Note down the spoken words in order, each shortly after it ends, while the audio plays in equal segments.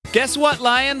Guess what,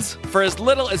 Lions? For as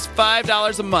little as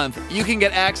 $5 a month, you can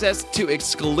get access to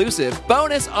exclusive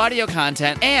bonus audio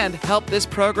content and help this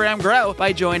program grow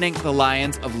by joining the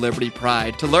Lions of Liberty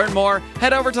Pride. To learn more,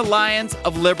 head over to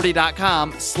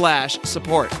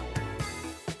lionsofliberty.com/support.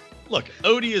 Look,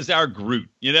 Odie is our Groot.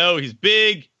 You know, he's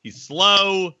big, he's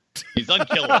slow, he's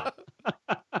unkillable.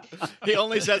 He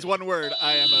only says one word,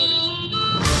 I am Odie.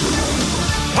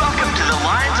 Welcome to the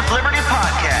Lions of Liberty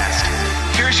Podcast.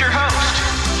 Here's your host,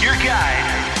 your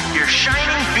guide, your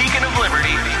shining beacon of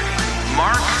liberty,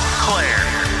 Marc Claire.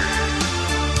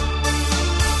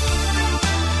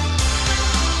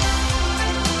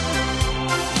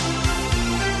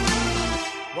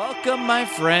 Welcome, my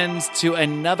friends, to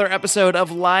another episode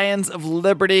of Lions of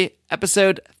Liberty,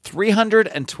 episode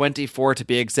 324 to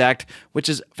be exact, which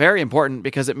is very important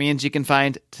because it means you can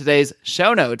find today's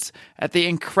show notes at the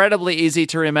incredibly easy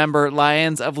to remember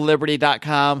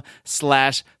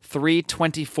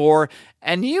lionsofliberty.com/324.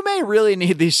 And you may really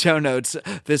need these show notes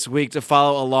this week to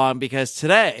follow along because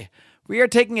today we are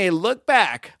taking a look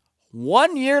back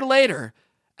 1 year later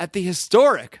at the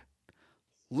historic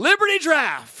Liberty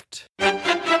Draft. That's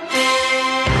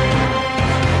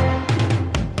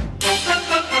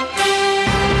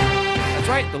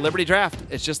right, the Liberty Draft.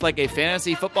 It's just like a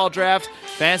fantasy football draft,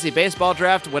 fantasy baseball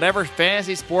draft, whatever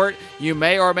fantasy sport you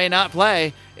may or may not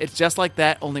play. It's just like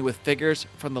that, only with figures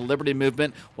from the Liberty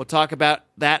Movement. We'll talk about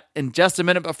that in just a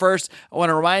minute, but first, I want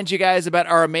to remind you guys about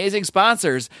our amazing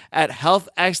sponsors at Health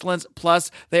Excellence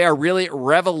Plus. They are really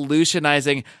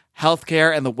revolutionizing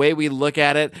healthcare and the way we look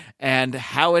at it and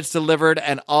how it's delivered,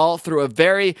 and all through a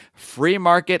very free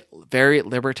market, very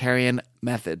libertarian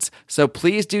methods. So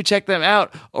please do check them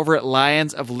out over at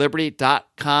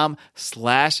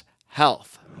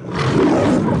lionsofliberty.com/health.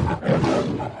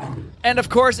 And of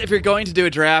course, if you're going to do a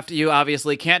draft, you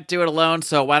obviously can't do it alone.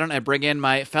 So why don't I bring in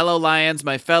my fellow Lions,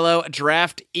 my fellow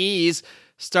draftees,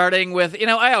 starting with,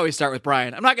 I always start with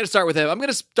Brian. I'm not going to start with him. I'm going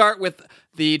to start with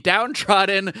the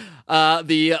downtrodden,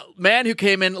 the man who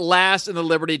came in last in the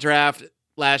Liberty Draft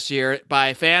last year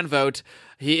by fan vote.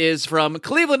 He is from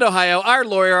Cleveland, Ohio, our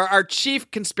lawyer, our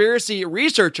chief conspiracy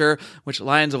researcher, which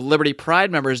Lions of Liberty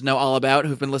Pride members know all about,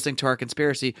 who've been listening to our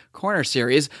Conspiracy Corner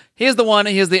series. He is the one,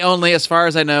 he is the only, as far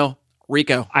as I know,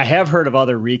 Rico. I have heard of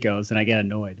other Ricos, and I get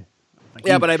annoyed.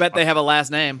 Yeah, but I bet they have a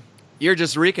last name. You're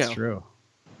just Rico. That's true.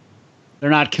 They're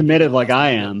not committed like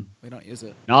I am. We don't use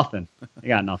it. Nothing. They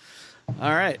got nothing. All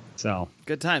right. So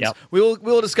good times. Yep. We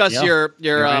will discuss your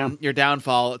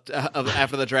downfall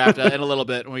after the draft in a little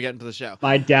bit when we get into the show.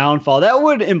 My downfall, that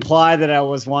would imply that I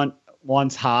was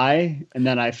once high and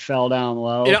then I fell down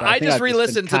low. I just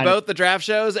re-listened to both the draft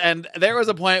shows, and there was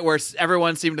a point where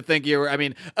everyone seemed to think you were.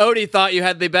 Odie thought you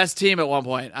had the best team at one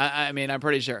point. I'm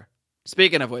pretty sure.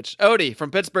 Speaking of which, Odie from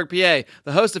Pittsburgh, PA,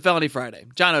 the host of Felony Friday,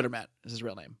 John Odermatt is his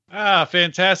real name.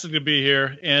 Fantastic to be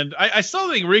here. And I still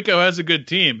think Rico has a good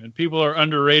team, and people are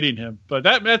underrating him. But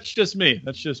that's just me.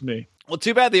 That's just me. Well,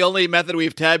 too bad the only method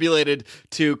we've tabulated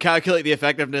to calculate the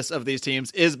effectiveness of these teams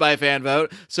is by fan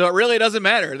vote, so it really doesn't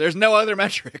matter. There's no other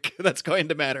metric that's going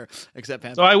to matter except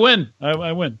fan vote. So I win.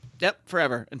 I win. Yep,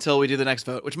 forever until we do the next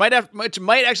vote, which might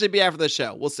actually be after the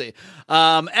show. We'll see.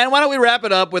 And why don't we wrap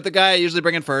it up with the guy I usually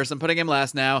bring in first? I'm putting him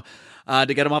last now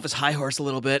to get him off his high horse a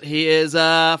little bit. He is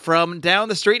from down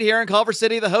the street here in Culver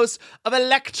City, the host of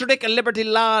Electric Liberty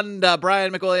Land,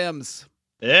 Brian McWilliams.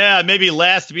 Yeah, maybe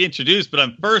last to be introduced, but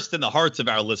I'm first in the hearts of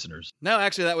our listeners. No,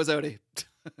 actually, that was Odie.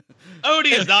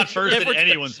 Odie is not first in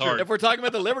anyone's heart. If we're talking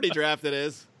about the Liberty Draft, it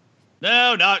is.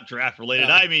 No, not draft related.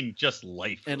 I mean, just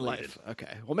life related. In life.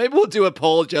 Okay. Well, maybe we'll do a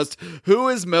poll just who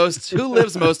lives most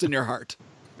in your heart.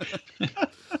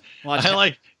 I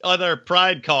like on our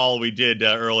Pride call we did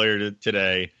earlier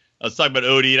today. I was talking about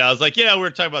Odie, and I was like, we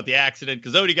were talking about the accident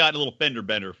because Odie got in a little fender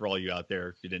bender for all you out there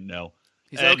if you didn't know.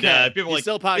 He's okay. People he's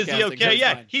still podcasting. Is he okay?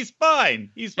 Yeah, fine. He's fine.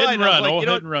 He's fine. Hit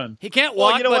and run. He can't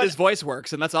walk, but what? his voice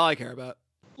works, and that's all I care about.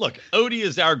 Look, Odie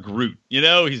is our Groot.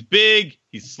 He's big,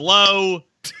 he's slow,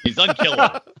 he's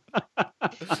unkillable.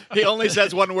 He only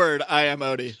says one word, I am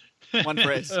Odie. One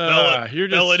phrase.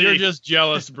 You're just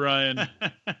jealous, Brian.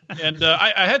 And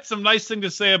I had some nice thing to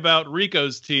say about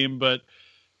Rico's team, but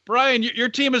Brian, your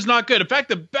team is not good. In fact,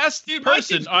 the best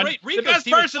person on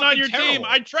your team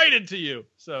I traded to you.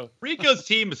 So Rico's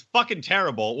team is fucking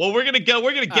terrible. Well, we're gonna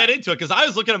get into it because I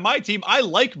was looking at my team. I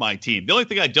like my team. The only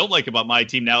thing I don't like about my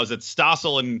team now is that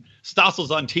Stossel's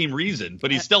on Team Reason,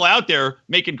 but he's still out there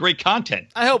making great content.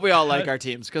 I hope we all like our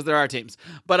teams because they're our teams.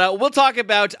 But we'll talk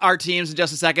about our teams in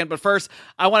just a second. But first,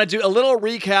 I want to do a little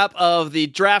recap of the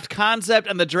draft concept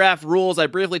and the draft rules. I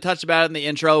briefly touched about it in the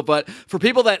intro, but for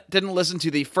people that didn't listen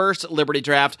to the first Liberty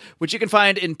draft, which you can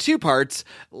find in 2 parts,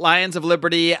 Lions of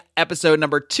Liberty episode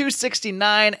number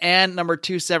 269 and number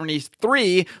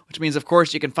 273, which means, of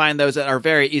course, you can find those at our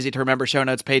very easy to remember show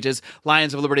notes pages,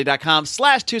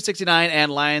 lionsofliberty.com/269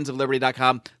 and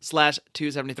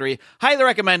lionsofliberty.com/273. Highly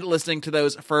recommend listening to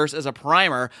those first as a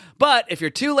primer. But if you're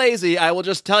too lazy, I will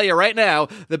just tell you right now,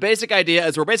 the basic idea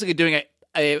is we're basically doing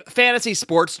a fantasy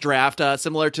sports draft,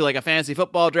 similar to like a fantasy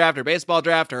football draft or baseball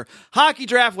draft or hockey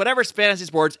draft, whatever fantasy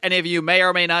sports any of you may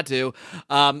or may not do.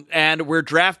 And we're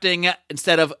drafting,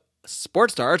 instead of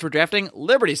sports stars, we're drafting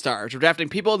Liberty stars. We're drafting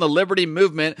people in the Liberty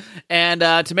movement. And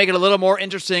to make it a little more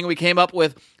interesting, we came up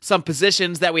with some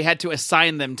positions that we had to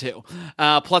assign them to.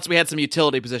 Plus, we had some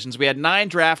utility positions. We had 9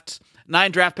 draft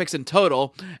picks in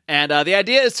total, and the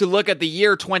idea is to look at the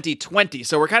year 2020,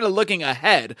 so we're kind of looking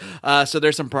ahead, so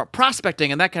there's some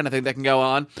prospecting and that kind of thing that can go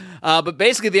on, but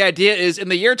basically the idea is in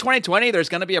the year 2020, there's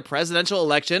going to be a presidential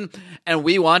election, and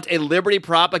we want a Liberty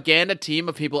propaganda team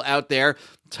of people out there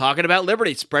talking about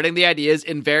Liberty, spreading the ideas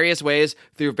in various ways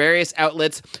through various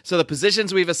outlets. So the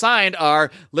positions we've assigned are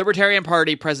Libertarian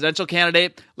Party presidential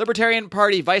candidate, Libertarian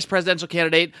Party vice presidential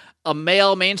candidate, a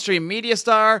male mainstream media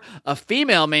star, a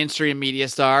female mainstream media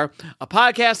star, a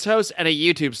podcast host, and a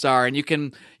YouTube star. And you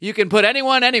can put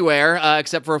anyone anywhere,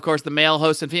 except for, of course, the male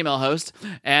host and female host.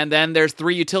 And then there's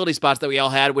 3 utility spots that we all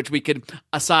had, which we could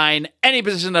assign any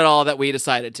position at all that we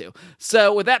decided to.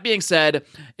 So with that being said,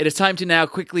 it is time to now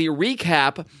quickly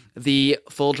recap the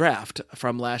full draft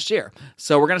from last year.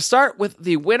 So we're going to start with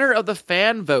the winner of the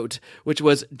fan vote, which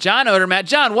was John Odermatt.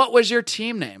 John, what was your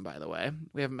team name, by the way?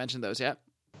 We haven't mentioned those yet.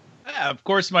 Yeah, of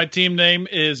course, my team name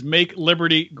is Make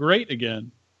Liberty Great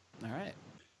Again. All right.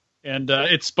 And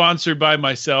it's sponsored by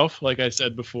myself, like I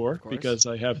said before, because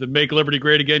I have the Make Liberty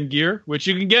Great Again gear, which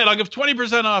you can get. I'll give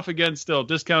 20% off again still.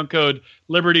 Discount code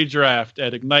Liberty Draft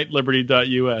at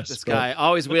igniteliberty.us. This guy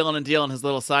always wheeling and dealing his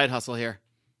little side hustle here.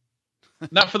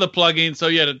 Not for the plugin. So,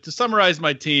 yeah, to summarize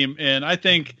my team, and I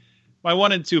think my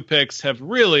 1 and 2 picks have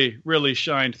really, really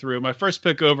shined through. My first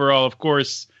pick overall, of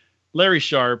course, Larry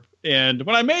Sharp. And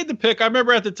when I made the pick, I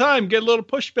remember at the time getting a little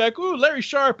pushback. Ooh, Larry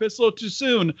Sharp, it's a little too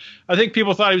soon. I think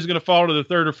people thought he was going to fall to the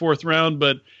 3rd or 4th round,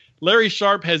 but Larry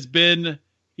Sharp he's been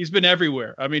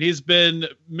everywhere. I mean, he's been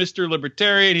Mr.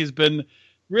 Libertarian. He's been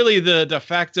really the de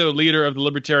facto leader of the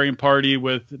Libertarian Party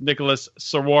with Nicholas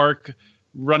Sarwark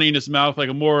running his mouth like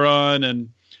a moron. And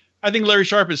I think Larry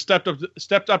Sharp has stepped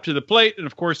up to the plate. And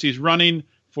of course, he's running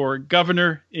for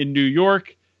governor in New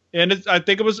York. And I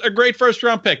think it was a great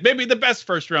first-round pick, maybe the best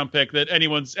first-round pick that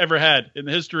anyone's ever had in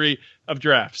the history of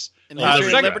drafts. In the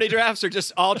history of Liberty drafts or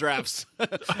just all drafts? All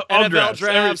NFL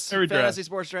drafts, every fantasy draft.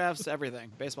 sports drafts,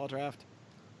 everything. Baseball draft.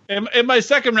 And my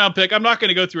second-round pick, I'm not going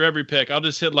to go through every pick. I'll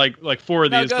just hit like 4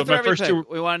 of these. But my first pick. 2.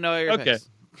 We want to know your picks.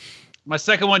 My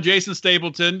second one, Jason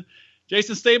Stapleton.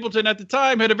 Jason Stapleton at the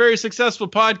time had a very successful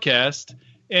podcast,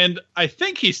 and I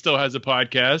think he still has a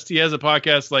podcast. He has a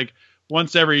podcast like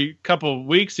once every couple of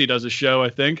weeks he does a show, I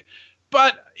think.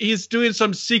 But he's doing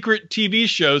some secret TV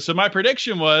show. So my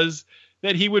prediction was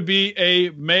that he would be a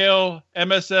male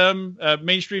MSM,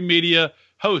 mainstream media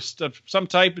host of some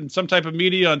type of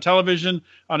media on television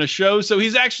on a show. So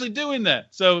he's actually doing that.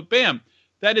 So bam,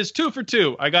 that is 2 for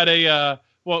 2. I got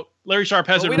Larry Sharp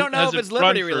hasn't. We don't know if it's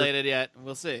Liberty related yet.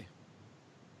 We'll see.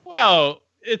 Well,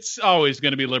 it's always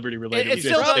going to be Liberty related. It's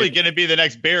probably going to be the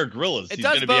next Bear Grylls. He's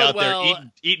going to be out there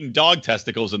eating dog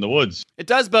testicles in the woods. It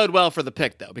does bode well for the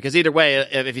pick, though, because either way,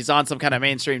 if he's on some kind of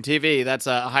mainstream TV, that's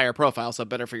a higher profile, so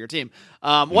better for your team.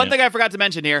 One thing I forgot to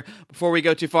mention here, before we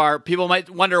go too far, people might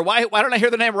wonder, why don't I hear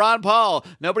the name Ron Paul?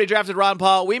 Nobody drafted Ron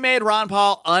Paul. We made Ron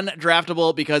Paul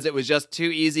undraftable because it was just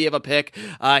too easy of a pick.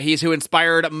 He's who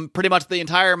inspired pretty much the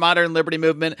entire modern Liberty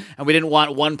movement, and we didn't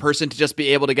want one person to just be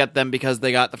able to get them because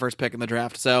they got the first pick in the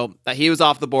draft. So he was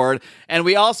off the board. And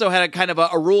we also had a kind of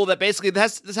a rule that basically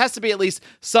this has to be at least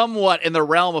somewhat in the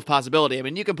realm of possibility. I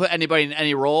mean, you can put anybody in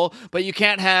any role, but you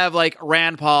can't have like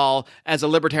Rand Paul as a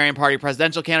Libertarian Party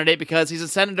presidential candidate because he's a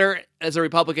senator as a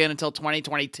Republican until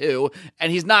 2022,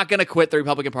 and he's not going to quit the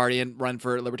Republican Party and run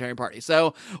for Libertarian Party.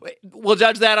 So we'll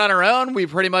judge that on our own. We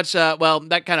pretty much,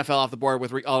 that kind of fell off the board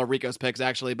with all of Rico's picks,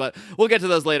 actually, but we'll get to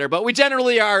those later. But we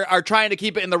generally are trying to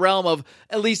keep it in the realm of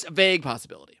at least vague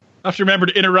possibility. have to remember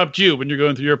to interrupt you when you're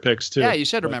going through your picks too. Yeah, you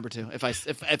should remember to.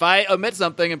 If I omit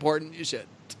something important, you should.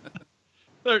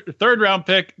 Third round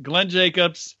pick, Glenn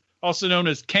Jacobs, also known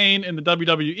as Kane in the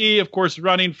WWE, of course,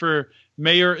 running for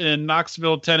mayor in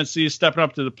Knoxville, Tennessee, stepping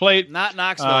up to the plate. Not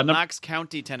Knoxville, Knox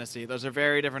County, Tennessee. Those are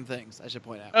very different things, I should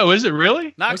point out. Oh, is it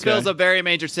really? Knoxville is a very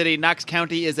major city. Knox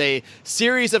County is a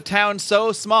series of towns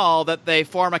so small that they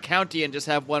form a county and just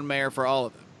have one mayor for all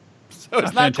of them. So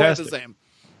it's not quite the same.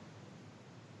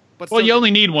 But well, you only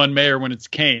need one mayor when it's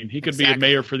Kane. He could be a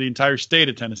mayor for the entire state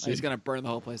of Tennessee. He's going to burn the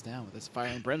whole place down with his fire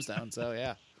and brimstone, so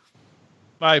yeah.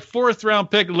 My fourth round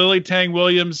pick, Lily Tang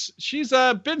Williams. She's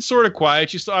been sort of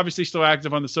quiet. She's obviously still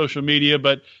active on the social media,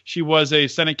 but she was a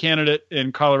Senate candidate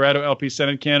in Colorado, LP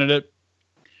Senate candidate.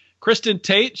 Kristen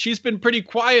Tate, she's been pretty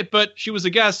quiet, but she was a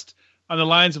guest on the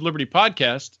Lions of Liberty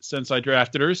podcast since I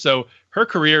drafted her, so her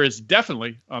career is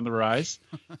definitely on the rise.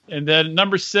 And then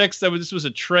number 6, this was a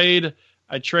trade.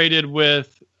 I traded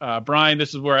with Brian.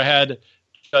 This is where I had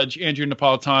Judge Andrew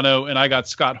Napolitano, and I got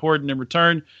Scott Horton in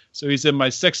return. So he's in my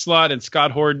 6th slot, and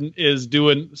Scott Horton is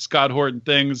doing Scott Horton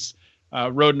things.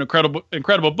 Wrote an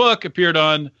incredible book, appeared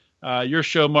on your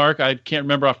show, Mark. I can't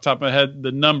remember off the top of my head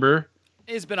the number.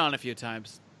 He's been on a few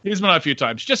times. Just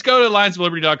go to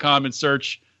LionsOfLiberty.com and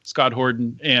search Scott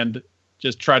Horton and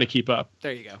just try to keep up.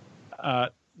 There you go.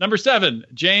 Number 7,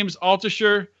 James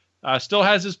Altucher still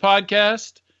has his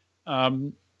podcast.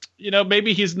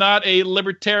 Maybe he's not a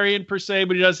libertarian per se,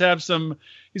 but he does have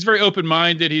he's very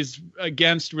open-minded. He's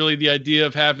against really the idea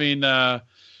of having a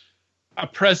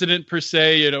president per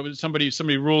se,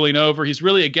 somebody ruling over. He's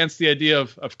really against the idea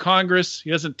of Congress.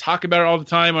 He doesn't talk about it all the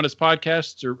time on his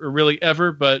podcasts or really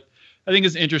ever, but I think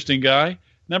he's an interesting guy.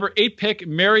 Number 8 pick,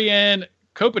 Marianne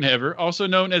Copenhaver, also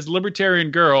known as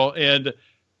Libertarian Girl, and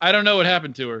I don't know what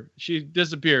happened to her. She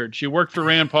disappeared. She worked for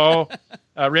Rand Paul,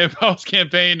 Rand Paul's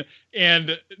campaign,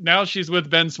 and now she's with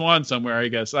Ben Swann somewhere, I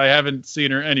guess. I haven't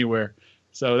seen her anywhere.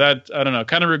 So that, I don't know,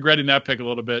 kind of regretting that pick a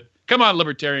little bit. Come on,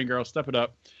 Libertarian Girl, step it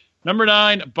up. Number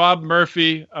 9, Bob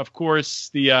Murphy, of course,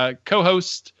 the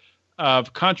co-host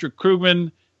of Contra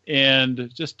Krugman, and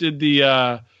just did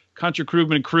the Contra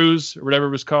Krugman cruise, or whatever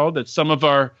it was called, that some of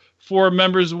our 4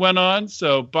 members went on.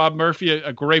 So Bob Murphy,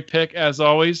 a great pick, as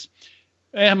always.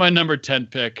 And my number 10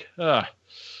 pick,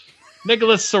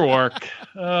 Nicholas Sarwark.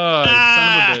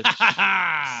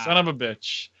 Son of a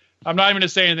bitch. I'm not even going to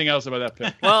say anything else about that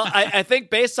pick. Well, I think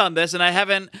based on this, and I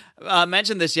haven't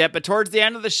mentioned this yet, but towards the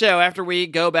end of the show, after we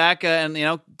go back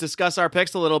and discuss our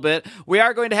picks a little bit, we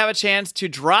are going to have a chance to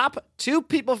drop 2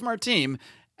 people from our team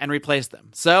and replace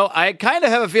them. So I kind of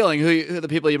have a feeling who the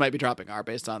people you might be dropping are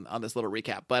based on this little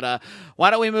recap. But why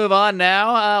don't we move on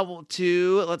now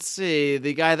to, let's see,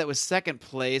 the guy that was 2nd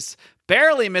place,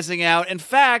 barely missing out. In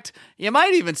fact, you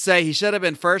might even say he should have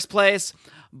been 1st place,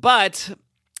 but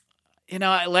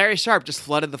Larry Sharp just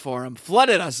flooded the forum,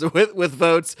 flooded us with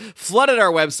votes, flooded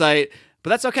our website. But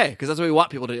that's okay, because that's what we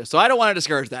want people to do. So I don't want to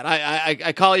discourage that.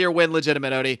 I call your win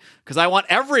legitimate, Odie, because I want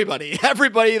everybody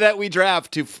that we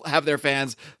draft to have their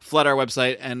fans flood our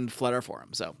website and flood our forum.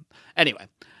 So anyway,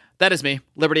 that is me,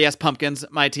 Liberty S. Pumpkins,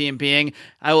 my team being.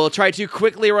 I will try to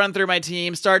quickly run through my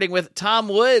team, starting with Tom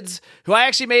Woods, who I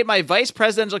actually made my vice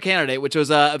presidential candidate, which was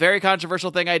a very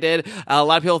controversial thing I did. A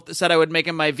lot of people said I would make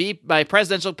him my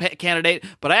presidential candidate,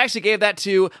 but I actually gave that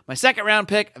to my 2nd round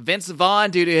pick, Vince Vaughn,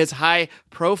 due to his high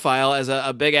profile as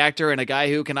a big actor and a guy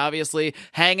who can obviously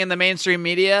hang in the mainstream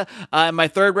media. In my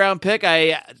 3rd round pick,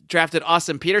 I drafted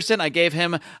Austin Peterson. I gave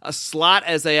him a slot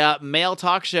as a male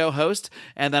talk show host,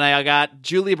 and then I got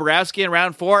Julie Borowski in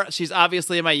round 4. She's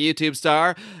obviously my YouTube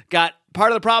star. Got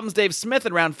Part of the Problem's Dave Smith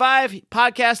in round 5,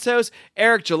 podcast host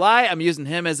Eric July. I'm using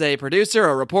him as a producer,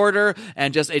 a reporter,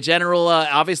 and just a general.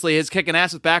 Obviously, he's kicking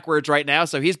ass with Backwards right now,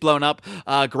 so he's blown up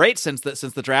great since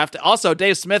the draft. Also,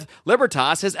 Dave Smith,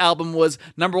 Libertas, his album was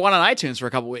number 1 on iTunes for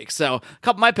a couple weeks. So, a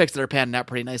couple of my picks that are panning out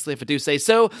pretty nicely, if I do say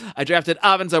so. I drafted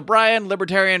Avens O'Brien,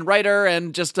 libertarian writer,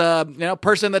 and just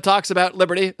person that talks about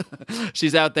liberty.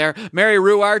 She's out there. Mary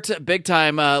Ruwart, big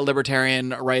time libertarian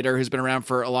writer who's been around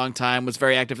for a long time, was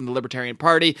very active in the Libertarian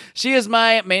Party. She is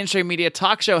my mainstream media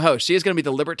talk show host. She is going to be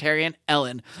the Libertarian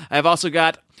Ellen. I've also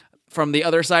got, from the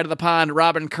other side of the pond,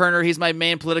 Robin Kerner. He's my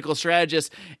main political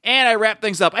strategist. And I wrap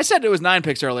things up. I said it was 9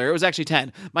 picks earlier. It was actually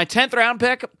 10. My 10th round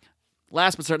pick,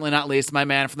 last but certainly not least, my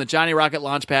man from the Johnny Rocket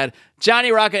Launchpad,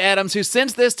 Johnny Rocket Adams, who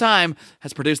since this time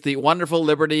has produced the wonderful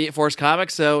Liberty Force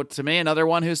comics. So to me, another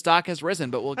one whose stock has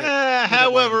risen, but we'll get.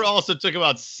 However, also took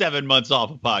about 7 months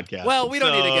off of podcast. Well, we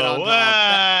don't need to get on to all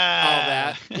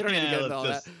that. We don't need to get into all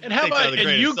that. And how about,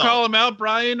 and you call him out,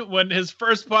 Brian, when his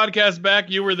first podcast back,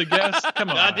 you were the guest? Come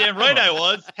on. Goddamn right I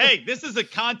was. Hey, this is a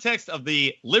context of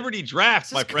the Liberty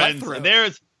Draft, my friends.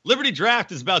 And Liberty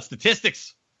Draft is about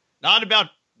statistics, not about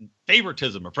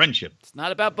favoritism or friendship. It's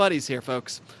not about buddies here,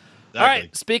 folks. Exactly. All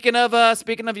right.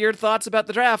 Speaking of your thoughts about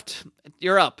the draft,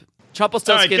 you're up.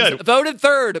 Trumpelstiltskins voted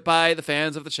third by the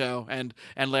fans of the show and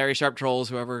Larry Sharp trolls,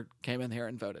 whoever came in here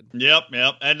and voted. Yep.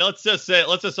 And let's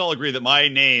just all agree that my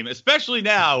name, especially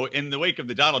now in the wake of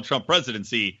the Donald Trump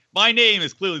presidency, my name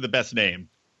is clearly the best name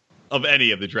of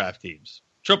any of the draft teams.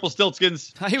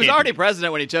 Trumpelstiltskins. He was already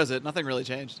president when he chose it. Nothing really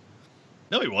changed.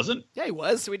 No, he wasn't. Yeah, he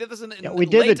was. We did this we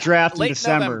did the draft in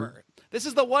December. November. This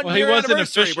is the 1 year he wasn't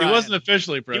anniversary. He wasn't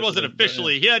officially president. He wasn't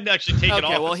officially. He hadn't actually taken office.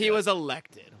 Okay, well, he yet. Was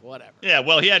elected. Whatever. Yeah,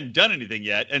 well, he hadn't done anything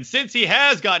yet. And since he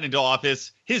has gotten into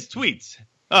office, his tweets.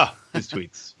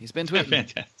 He's been tweeting.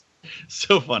 Fantastic.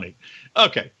 So funny.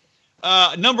 Okay.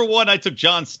 Number 1, I took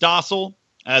John Stossel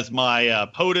as my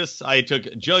POTUS. I took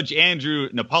Judge Andrew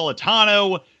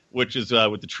Napolitano, which is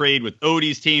with the trade with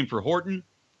Odie's team for Horton.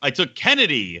 I took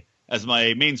Kennedy as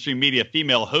my mainstream media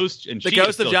female host. And the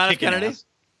ghost of John F. Kennedy? Ass.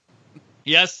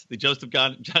 Yes, the ghost of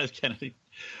John F. Kennedy.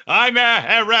 I'm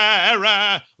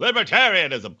a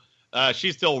libertarianism.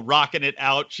 She's still rocking it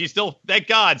out. She still, thank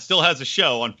God, still has a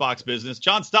show on Fox Business.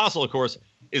 John Stossel, of course,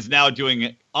 is now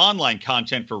doing online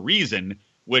content for Reason,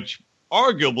 which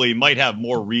arguably might have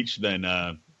more reach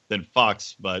than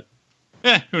Fox, but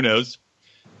who knows?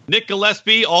 Nick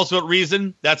Gillespie, also at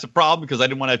Reason. That's a problem because I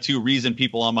didn't want to have 2 Reason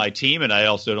people on my team, and I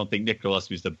also don't think Nick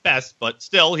Gillespie is the best, but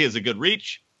still, he has a good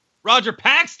reach. Roger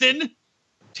Paxton,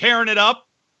 tearing it up.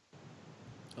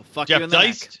 Jeff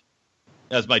Deist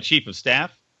as my chief of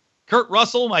staff. Kurt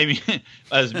Russell,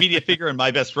 as media figure and my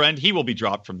best friend, he will be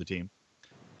dropped from the team.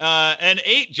 And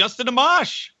 8, Justin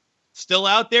Amash, still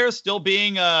out there, still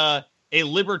being a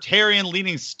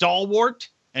libertarian-leaning stalwart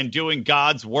and doing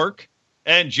God's work.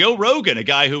 And Joe Rogan, a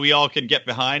guy who we all can get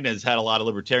behind, has had a lot of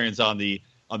libertarians on the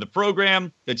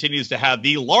program, continues to have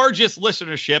the largest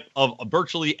listenership of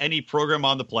virtually any program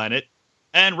on the planet.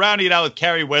 And rounding it out with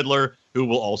Carrie Wedler, who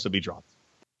will also be dropped.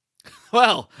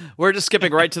 Well, we're just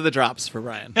skipping right to the drops for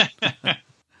Brian. All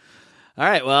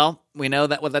right, well, we know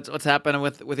that's what's happening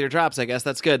with your drops, I guess.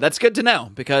 That's good. That's good to know,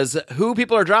 because who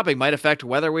people are dropping might affect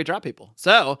whether we drop people.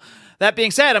 So, that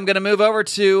being said, I'm going to move over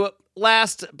to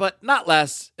last, but not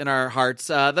last in our hearts,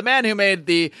 the man who made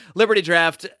the Liberty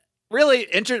Draft really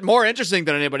more interesting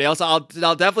than anybody else. I'll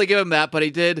definitely give him that, but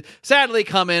he did sadly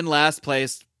come in last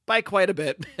place by quite a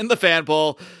bit in the fan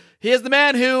poll. He is the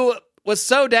man who was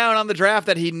so down on the draft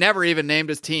that he never even named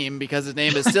his team because his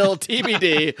name is still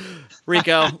TBD.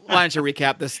 Rico, why don't you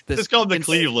recap this? It's called the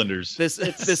Clevelanders. This still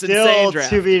insane draft.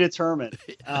 To be determined.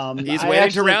 He's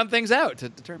waiting to round things out to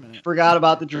determine it. Forgot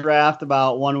about the draft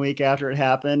about 1 week after it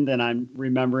happened, and I'm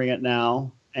remembering it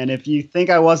now. And if you think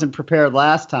I wasn't prepared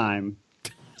last time,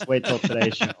 just wait till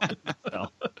today's show. So.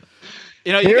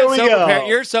 You know,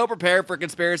 you're so prepared for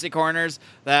Conspiracy Corners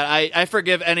that I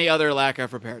forgive any other lack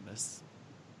of preparedness.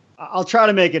 I'll try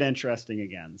to make it interesting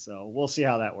again. So we'll see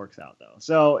how that works out, though.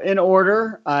 So in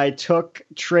order, I took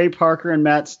Trey Parker and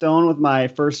Matt Stone with my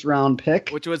first round pick.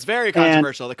 Which was very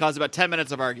controversial. That caused about 10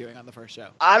 minutes of arguing on the first show.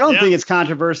 I don't think it's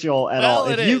controversial at all.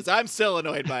 Well, it is. I'm still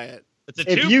annoyed by it. It's a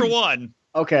 2 for 1.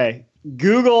 Okay.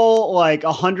 Google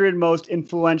 100 most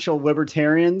influential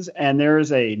libertarians, and there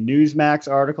is a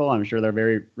Newsmax article. I'm sure they're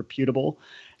very reputable.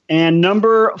 And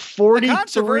number 43. The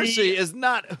controversy is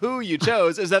not who you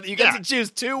chose, is that you get to choose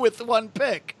 2 with 1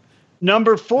 pick.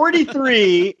 Number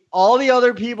 43, all the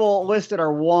other people listed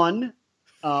are 1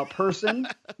 person.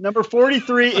 Number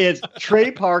 43 is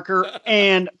Trey Parker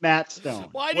and Matt Stone.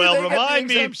 Remind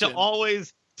me to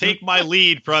always take my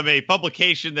lead from a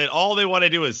publication that all they want to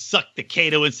do is suck the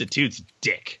Cato Institute's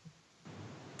dick.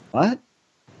 What?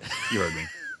 You heard me.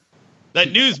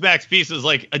 That Newsmax piece is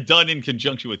done in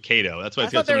conjunction with Cato. That's why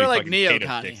it's got so many fucking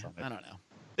Cato sticks on it. I don't know.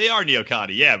 They are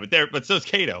neo-Connie, yeah, but so's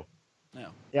Cato. No.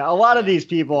 Yeah, a lot of these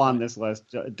people on this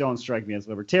list don't strike me as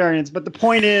libertarians, but the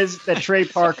point is that Trey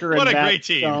Parker and Matt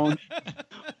Stone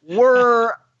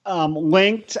were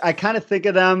linked. I kind of think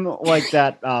of them like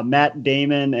that Matt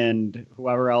Damon and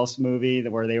whoever else movie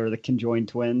where they were the conjoined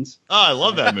twins. Oh, I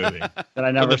love that movie. That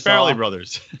I never the saw. Farrelly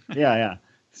brothers. Yeah.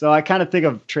 So I kind of think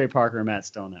of Trey Parker and Matt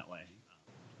Stone that way.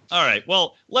 All right.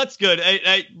 Well, let's good.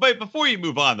 But before you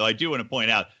move on, though, I do want to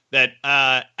point out that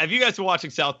have you guys been watching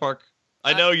South Park?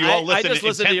 I know you all listen I just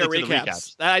listen to your intently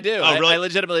recaps. I do. Oh, really? I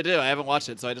legitimately do. I haven't watched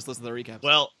it, so I just listen to the recaps.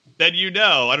 Well, then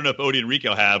I don't know if Odie and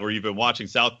Rico have, or you've been watching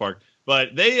South Park,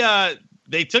 but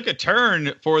they took a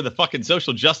turn for the fucking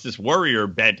social justice warrior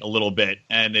bent a little bit,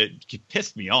 and it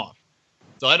pissed me off.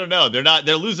 So I don't know.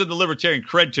 They're losing the libertarian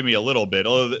cred to me a little bit.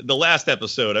 Although the last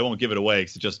episode, I won't give it away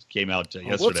because it just came out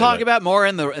yesterday. We'll talk about more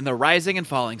in the rising and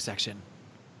falling section.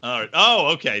 All right.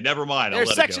 Oh, okay. Never mind. I'll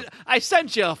let it go. I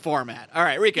sent you a format. All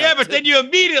right, Rico. Yeah, but then you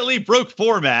immediately broke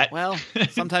format. Well,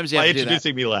 sometimes you have by to do that.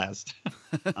 introducing me last.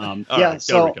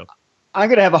 So I'm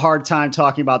going to have a hard time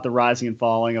talking about the rising and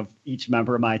falling of each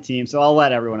member of my team, so I'll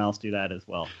let everyone else do that as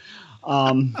well.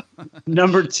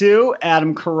 Number 2,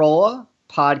 Adam Carolla,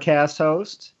 podcast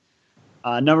host.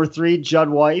 Number 3, Judd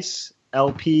Weiss,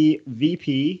 LP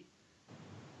VP.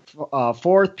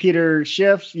 4th, Peter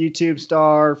Schiff, YouTube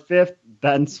star. 5th,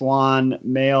 Ben Swan,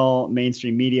 male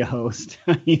mainstream media host.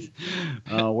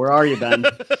 Where are you, Ben?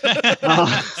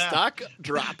 Stock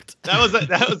dropped. That was a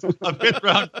 5th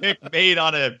round pick made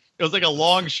on it was like a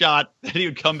long shot that he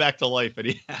would come back to life, and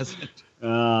he hasn't.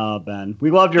 Oh, Ben,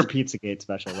 we loved your Pizzagate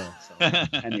special though.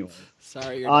 So anyway,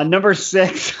 sorry. Number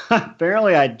 6.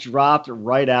 Apparently, I dropped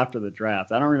right after the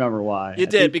draft. I don't remember why. You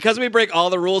did because we break all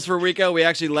the rules for Rico. We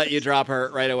actually let you drop her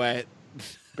right away.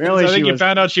 Apparently, I think you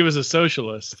found out she was a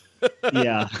socialist.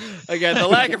 Yeah. Again, the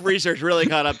lack of research really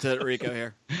caught up to Rico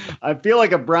here. I feel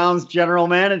like a Browns general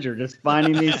manager just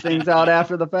finding these things out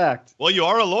after the fact. Well, you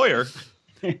are a lawyer.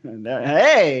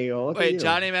 Hey, wait,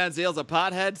 Johnny Manziel's a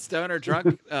pothead, stoner,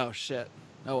 drunk? Oh, shit.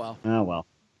 Oh, well. Oh, well.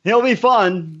 He'll be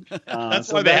fun.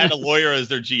 That's why they had a lawyer as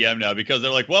their GM now, because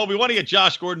they're like, well, we want to get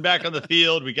Josh Gordon back on the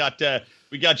field. We got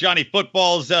Johnny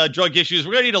Football's drug issues.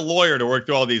 We're going to need a lawyer to work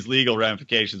through all these legal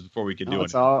ramifications before we can do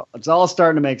it. It's all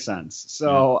starting to make sense.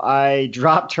 So I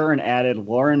dropped her and added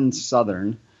Lauren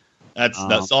Southern.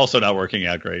 That's also not working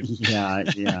out great.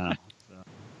 Yeah.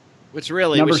 Which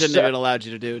really we shouldn't have allowed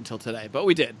you to do until today, but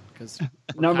we did.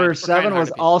 Number 7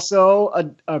 was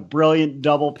also a brilliant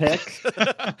double pick.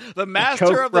 The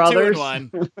master of the brothers.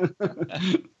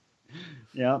 2-in-1.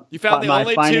 Yeah. You found the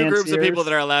only 2 groups of people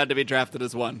that are allowed to be drafted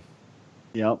as one.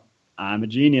 Yep. I'm a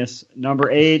genius. Number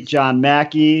 8, John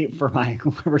Mackey for my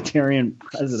libertarian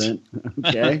president.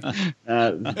 Okay.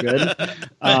 Good.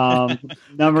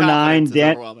 Number 9,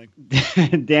 Daniel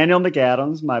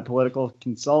McAdams, my political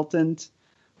consultant,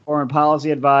 foreign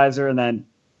policy advisor. And then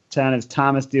 10 is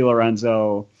Thomas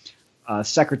DiLorenzo,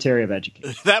 Secretary of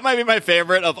Education. That might be my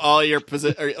favorite of all your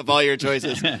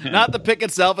choices. Not the pick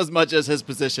itself as much as his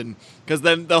position, because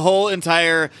then the whole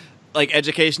entire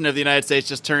education of the United States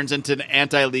just turns into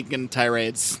anti-Lincoln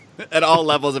tirades at all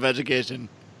levels of education.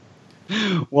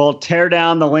 We'll tear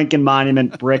down the Lincoln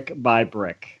Monument brick by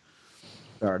brick,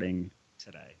 starting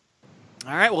today.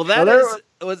 All right. Well, that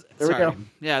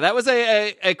was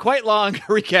a quite long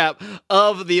recap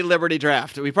of the Liberty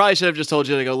Draft. We probably should have just told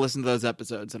you to go listen to those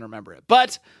episodes and remember it,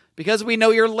 but because we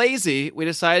know you're lazy, we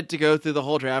decided to go through the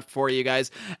whole draft for you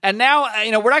guys. And now,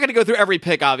 we're not going to go through every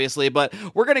pick, obviously, but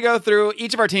we're going to go through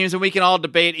each of our teams and we can all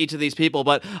debate each of these people.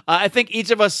 But I think each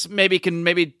of us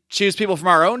can choose people from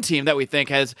our own team that we think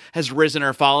has risen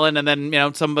or fallen. And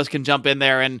then, some of us can jump in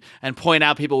there and point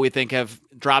out people we think have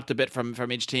dropped a bit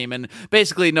from each team, and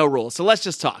basically no rules. So let's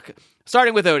just talk.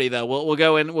 Starting with Odie, though, we'll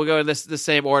go in this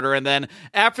same order, and then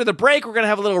after the break, we're gonna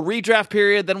have a little redraft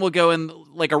period. Then we'll go in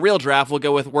like a real draft. We'll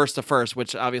go with worst to first,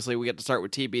 which obviously we get to start with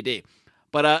TBD.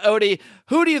 But Odie,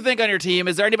 who do you think on your team?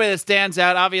 Is there anybody that stands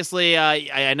out? Obviously,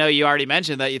 I know you already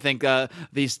mentioned that you think the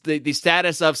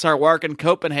status of Sarwark and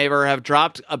Copenhagen have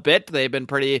dropped a bit. They've been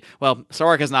pretty well.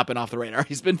 Sarwark has not been off the radar.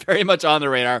 He's been very much on the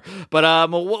radar. But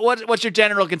what's your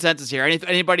general consensus here?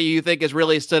 Anybody you think has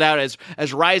really stood out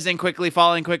as rising quickly,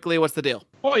 falling quickly? What's the deal?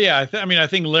 Well, yeah, I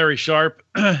think Larry Sharp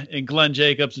and Glenn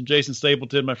Jacobs and Jason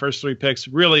Stapleton, my first 3 picks,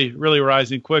 really, really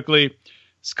rising quickly.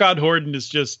 Scott Horton is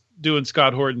just doing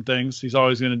Scott Horton things. He's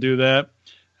always going to do that.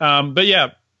 But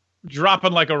yeah,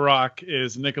 dropping like a rock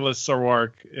is Nicholas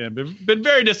Sarwark. And been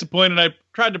very disappointed. I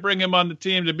tried to bring him on the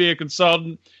team to be a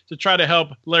consultant to try to help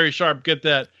Larry Sharp get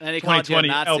that and he 2020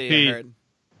 Nazi, LP. I heard.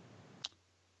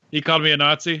 He called me a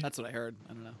Nazi? That's what I heard.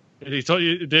 I don't know. Did he told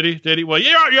you? Did he? Well,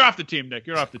 you're off the team, Nick.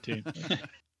 You're off the team.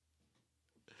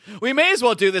 We may as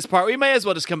well do this part. We may as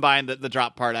well just combine the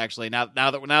drop part, actually, now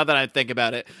that I think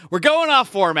about it. We're going off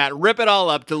format. Rip it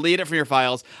all up. Delete it from your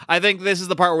files. I think this is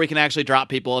the part where we can actually drop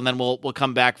people, and then we'll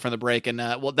come back from the break, and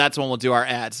that's when we'll do our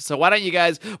ads. So why don't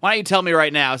you tell me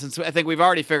right now, since I think we've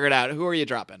already figured out, who are you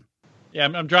dropping? Yeah,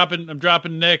 I'm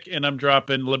dropping Nick, and I'm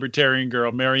dropping Libertarian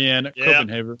Girl, Marianne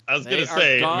Copenhagen. I was going to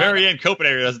say, Marianne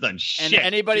Copenhagen has done shit. And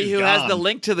anybody who has the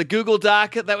link to the Google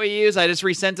Doc that we use, I just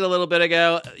resent it a little bit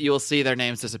ago, you will see their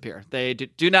names disappear. They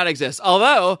do not exist.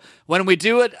 Although, when we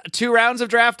do 2 rounds of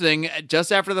drafting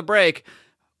just after the break,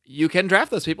 you can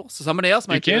draft those people, so somebody else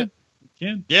might do it. You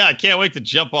can. Yeah, I can't wait to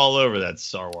jump all over that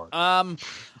Star Wars.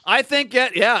 I think,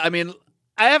 I mean,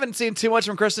 I haven't seen too much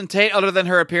from Kristen Tate other than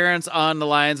her appearance on the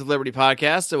Lions of Liberty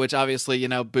podcast, which obviously,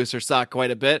 boosts her stock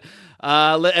quite a bit.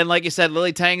 And like you said,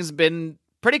 Lily Tang's been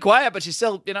pretty quiet, but she's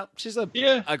still, she's a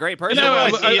great person.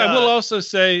 I will also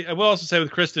say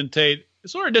with Kristen Tate,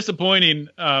 it's sort of disappointing.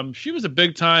 She was a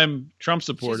big time Trump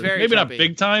supporter. Maybe Trumpy. Not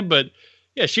big time, but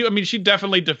yeah, she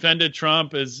definitely defended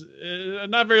Trump as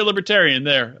not very libertarian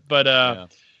there, but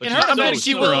in her defense,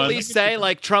 she will at least say,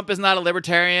 like, Trump is not a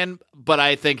libertarian, but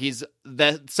I think he's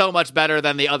so much better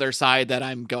than the other side that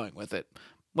I'm going with it.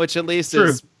 Which at least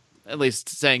is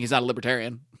saying he's not a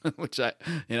libertarian, which other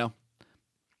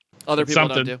people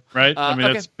don't do. Right? I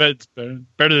mean, it's better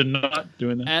than not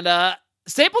doing that. And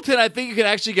Stapleton, I think you can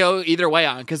actually go either way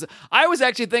on, because I was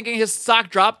actually thinking his stock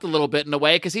dropped a little bit in a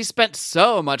way because he spent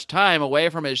so much time away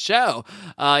from his show.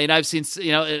 I've seen,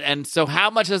 and so how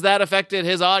much has that affected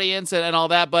his audience and all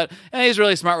that? But he's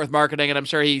really smart with marketing, and I'm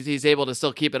sure he's able to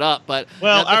still keep it up. But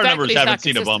our numbers haven't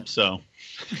seen a bump, so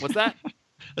what's that?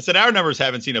 I said our numbers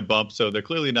haven't seen a bump, so they're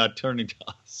clearly not turning to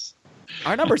us.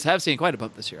 Our numbers have seen quite a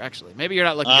bump this year, actually. Maybe you're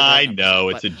not looking at I know,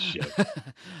 it's a joke.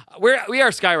 We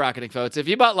are skyrocketing, folks. If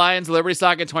you bought Lions Liberty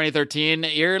stock in 2013,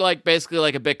 you're basically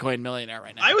like a Bitcoin millionaire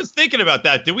right now. I was thinking about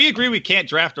that. Did we agree we can't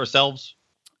draft ourselves?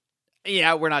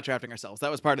 Yeah, we're not drafting ourselves.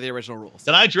 That was part of the original rules.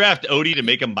 Did I draft Odie to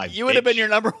make him my You would have been your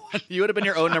number one. You would have been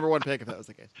your own number one pick if that was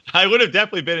the case. I would have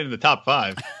definitely been in the top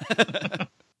 5.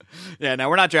 Yeah, no,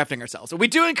 we're not drafting ourselves. We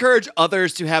do encourage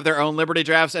others to have their own Liberty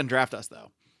drafts and draft us, though.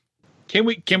 Can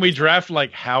we draft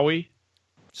like Howie?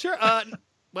 Sure.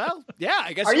 Well, yeah,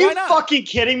 I guess. Are you fucking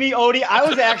kidding me, Odie? I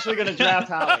was actually going to draft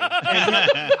Howie.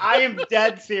 And I am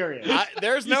dead serious.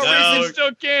 There's no reason. You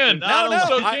still can.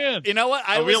 No. You know what?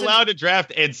 Are we allowed to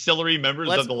draft ancillary members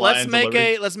of the Lions?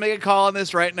 Let's make a call on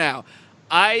this right now.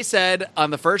 I said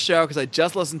on the first show, because I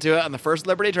just listened to it on the first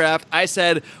Liberty draft, I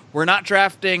said we're not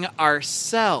drafting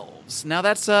ourselves. Now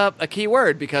that's a key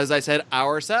word because I said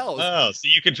ourselves. Oh, so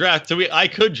you could draft. So I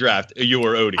could draft you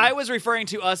or Odie. I was referring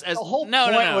to us as the whole point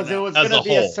was it was going to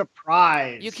be a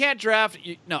surprise. You can't draft.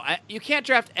 You can't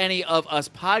draft any of us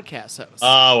podcast hosts. Oh,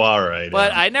 all right.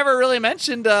 But I never really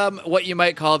mentioned what you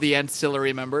might call the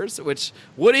ancillary members, which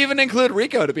would even include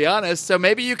Rico, to be honest. So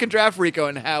maybe you can draft Rico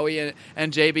and Howie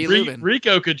and JB Lubin.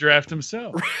 Rico could draft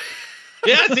himself.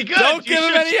 Yes, he could. Don't give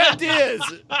him any ideas.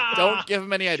 Don't give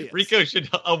him any ideas. Rico should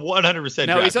 100%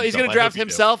 No, he's going to draft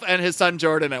himself and his son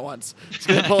Jordan at once. He's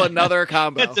going to pull another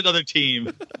combo. That's another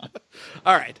team.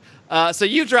 All right. So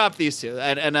you dropped these two.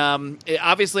 And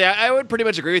obviously, I would pretty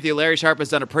much agree with you. Larry Sharp has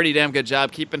done a pretty damn good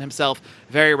job keeping himself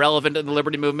very relevant in the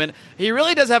Liberty movement. He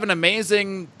really does have an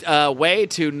amazing way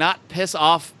to not piss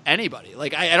off anybody.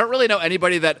 I don't really know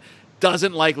anybody that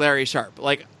doesn't like Larry Sharp.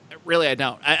 Really, I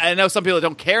don't. I know some people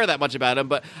don't care that much about him,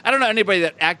 but I don't know anybody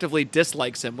that actively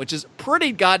dislikes him, which is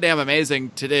pretty goddamn amazing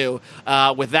to do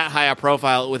with that high a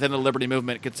profile within the Liberty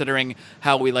movement, considering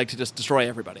how we like to just destroy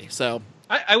everybody. So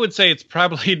I would say it's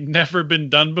probably never been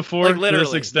done before to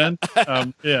this extent.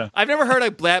 Yeah, I've never heard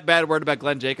a bad word about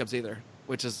Glenn Jacobs either,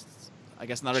 which is, I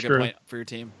guess, not a good point for your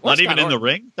team. Not even in the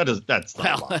ring? That's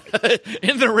not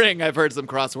in the ring, I've heard some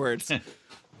cross words.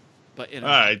 But all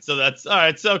right, so that's all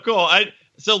right. So cool.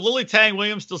 So Lily Tang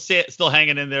Williams still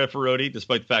hanging in there for Odie,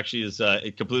 despite the fact she is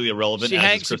completely irrelevant.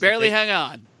 She barely hang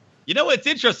on. You know what's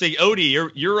interesting,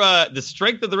 Odie? You're the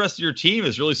strength of the rest of your team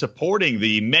is really supporting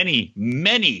the many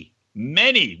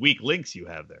weak links you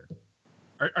have there.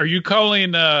 Are you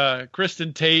calling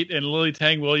Kristen Tate and Lily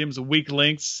Tang Williams weak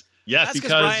links? Yes,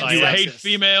 because you hate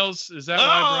females. Is that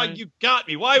why? Oh, you got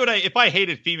me. Why would I? If I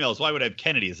hated females, why would I have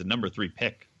Kennedy as a number 3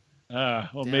 pick?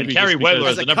 Well, maybe Carrie Wedler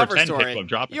as a number 10 story. pick. I'm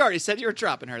dropping. You already said you were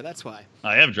dropping her. That's why.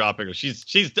 I am dropping her.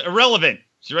 She's irrelevant.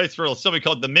 She writes for somebody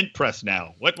called the Mint Press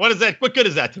now. What is that? What good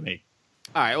is that to me?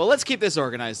 All right. Well, let's keep this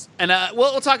organized, and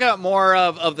we'll talk about more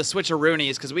of the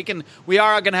switcheroonies because we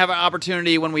are going to have an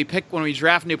opportunity when we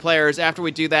draft new players. After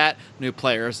we do that, new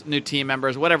players, new team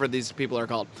members, whatever these people are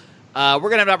called, we're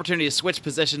going to have an opportunity to switch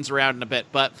positions around in a bit.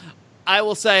 But I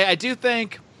will say, I don't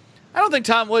think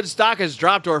Tom Wood's stock has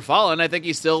dropped or fallen. I think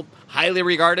he's still highly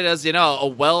regarded as, a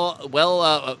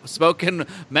well spoken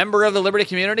member of the Liberty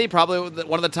community, probably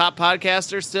one of the top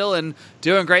podcasters still and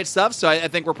doing great stuff. So I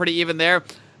think we're pretty even there.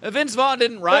 Vince Vaughn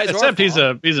didn't rise. Except or he's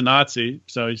fall. he's a Nazi,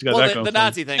 so he's got that going. The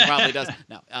Nazi thing probably does.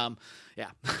 No. Yeah.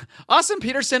 Austin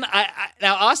Peterson.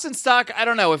 Now Austin stock. I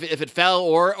don't know if it fell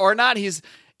or not. He's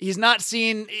not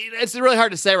seen. It's really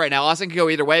hard to say right now. Austin can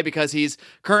go either way because he's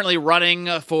currently running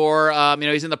for,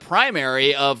 he's in the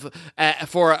primary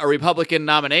for a Republican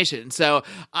nomination. So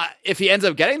if he ends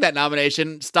up getting that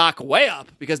nomination, stock way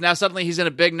up because now suddenly he's in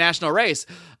a big national race.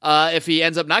 If he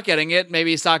ends up not getting it,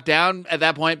 maybe stock down at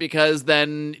that point because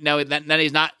then then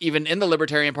he's not even in the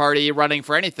Libertarian Party running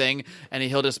for anything, and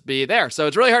he'll just be there. So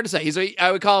it's really hard to say.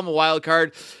 I would call him a wild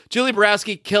card. Julie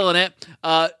Borowski killing it.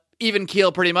 Even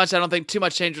keel pretty much. I don't think too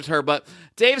much changed with her, but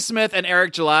Dave Smith and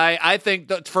Eric July, I think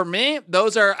that for me,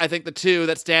 those are, I think, the two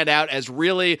that stand out as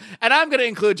really, and I'm going to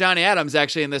include Johnny Adams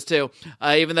actually in this too,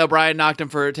 even though Brian knocked him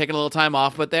for taking a little time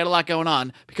off, but they had a lot going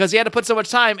on because he had to put so much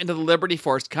time into the Liberty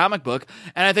Force comic book.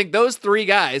 And I think those three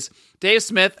guys, Dave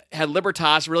Smith had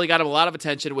Libertas, really got him a lot of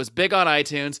attention, was big on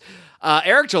iTunes.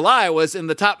 Eric July was in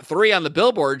the top 3 on the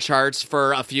Billboard charts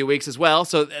for a few weeks as well,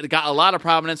 so it got a lot of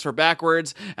prominence for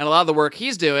Backwards and a lot of the work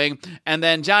he's doing. And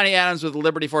then Johnny Adams with the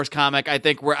Liberty Force comic, I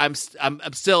think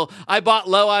I bought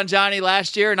low on Johnny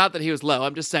last year. Not that he was low.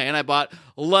 I'm just saying I bought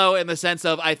low in the sense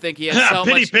of I think he has so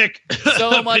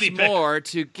much more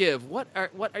to give. What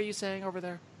are you saying over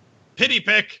there? Pity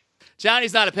pick.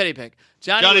 Johnny's not a pity pick.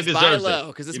 Johnny was buy low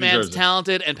because this man's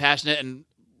talented and passionate and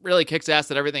really kicks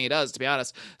ass at everything he does, to be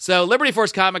honest. So Liberty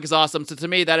Force comic is awesome. So to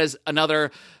me, that is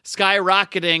another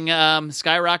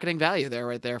skyrocketing value there,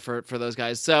 right there for those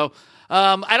guys. So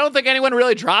I don't think anyone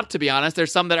really dropped, to be honest.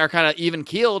 There's some that are kind of even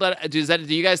keeled. Do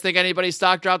you guys think anybody's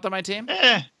stock dropped on my team?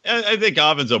 I think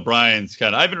Ovens O'Brien's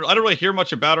kind of. I don't really hear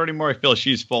much about her anymore. I feel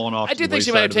she's fallen off. I do think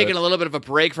she might have taken a little bit of a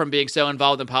break from being so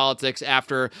involved in politics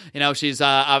after, she's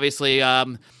obviously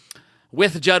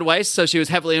with Judd Weiss, so she was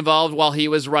heavily involved while he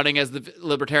was running as the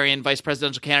Libertarian vice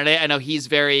presidential candidate. I know he's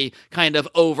very kind of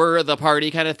over the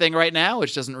party kind of thing right now,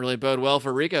 which doesn't really bode well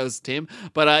for Rico's team,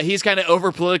 but he's kind of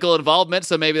over political involvement,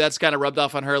 so maybe that's kind of rubbed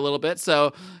off on her a little bit.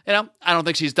 So, I don't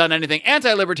think she's done anything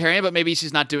anti-libertarian, but maybe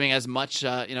she's not doing as much,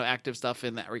 active stuff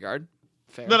in that regard.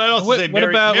 Fair. But I also say what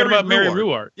about Mary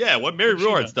Ruwart? Yeah, Mary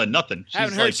Ruwart's done nothing. I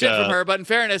haven't heard shit from her, but in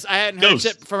fairness, I hadn't heard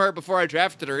shit from her before I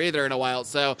drafted her either in a while,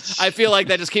 so I feel like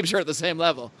that just keeps her at the same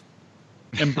level.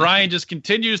 And Brian just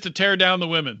continues to tear down the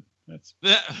women.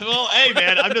 Well, hey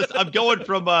man, I'm going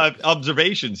from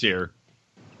observations here.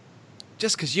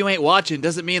 Just because you ain't watching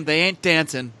doesn't mean they ain't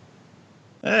dancing.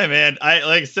 Hey man,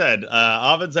 like I said,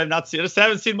 Ovens I've not seen. I just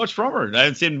haven't seen much from her. I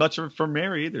haven't seen much from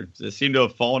Mary either. They seem to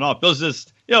have fallen off. Those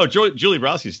just Julie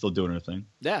Browski's still doing her thing.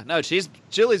 Yeah, no,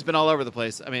 Julie's been all over the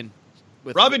place. I mean,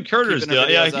 with Robin Curter's still.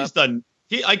 Yeah, he's done.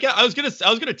 I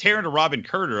was gonna tear into Robin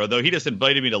Curter, although he just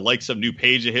invited me to like some new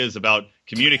page of his about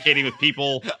communicating with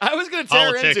people. I was gonna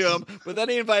tear into him, but then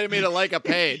he invited me to like a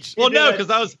page. Well, no,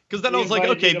 because I was like,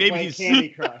 okay, maybe he's Candy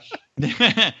Crush. He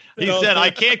said, I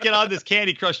can't get on this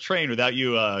Candy Crush train without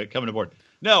you coming aboard.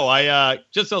 No, I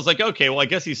was like, okay, well, I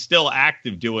guess he's still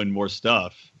active doing more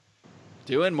stuff.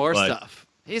 Stuff.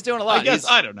 He's doing a lot. I guess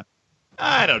I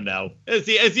don't know. Is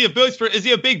he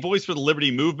a big voice for the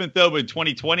Liberty movement though in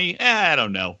 2020? I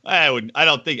don't know. I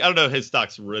don't know if his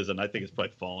stock's risen. I think it's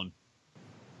probably fallen.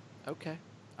 Okay.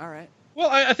 All right. Well,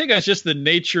 I think that's just the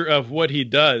nature of what he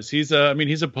does. He's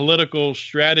a political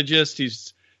strategist.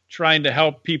 He's trying to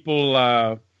help people,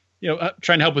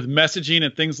 trying to help with messaging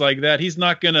and things like that. He's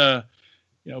not going to,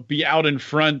 be out in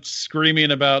front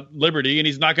screaming about liberty, and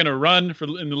he's not going to run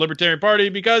in the Libertarian Party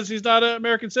because he's not an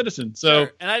American citizen. So,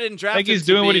 sure. And I didn't draft. I think he's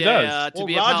doing what he does.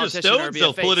 Roger Stone's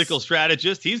a political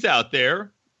strategist. He's out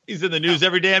there. He's in the news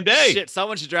every damn day. Shit,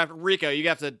 someone should draft Rico. You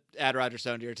have to add Roger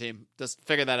Stone to your team. Just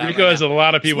figure that out. Rico has a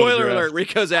lot of people. Spoiler alert: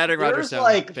 Rico's adding Roger Stone.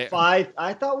 There's like 5.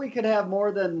 I thought we could have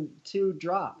more than 2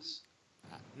 drops.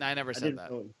 No, I never said that.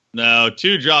 No,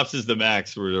 2 drops is the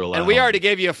max we're allowed. And we already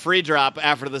gave you a free drop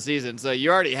after the season, so you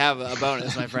already have a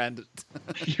bonus, my friend.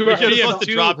 You already have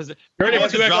 2 drops. You already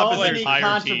have 2 drops as your entire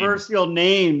controversial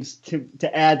names to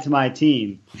add to my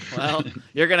team. Well,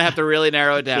 you're gonna have to really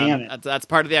narrow it down. Damn it. That's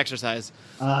part of the exercise.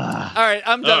 All right,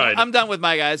 I'm done. Right. I'm done with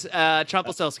my guys.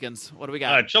 Trumpelstiltskins. What do we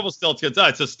got? All right, Trumpelstiltskins. All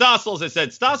right, so Stossel, as I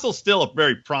said, Stossel's still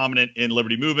very prominent in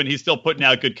Liberty Movement. He's still putting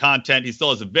out good content. He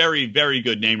still has a very, very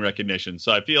good name recognition.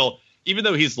 So I feel, even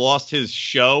though he's lost his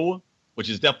show, which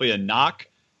is definitely a knock,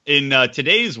 in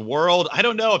today's world, I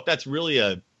don't know if that's really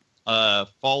a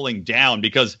falling down,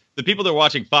 because the people that are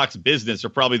watching Fox Business are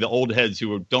probably the old heads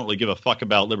who don't really give a fuck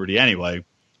about liberty anyway.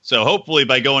 So hopefully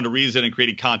by going to Reason and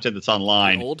creating content that's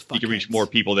online, you can reach more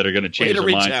people that are going to change their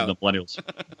minds than the millennials.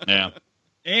 Yeah.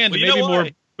 And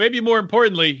maybe more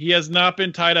importantly, he has not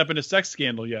been tied up in a sex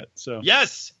scandal yet. So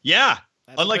yes. Yeah.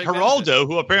 Unlike Geraldo,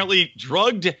 who apparently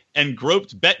drugged and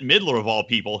groped Bette Midler of all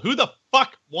people. Who the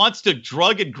fuck wants to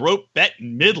drug and grope Bette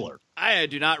Midler? I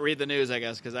do not read the news, I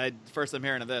guess, because first I'm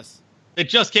hearing of this. It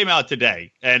just came out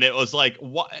today, and it was like,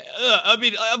 I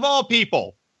mean, of all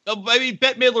people. I mean,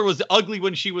 Bette Midler was ugly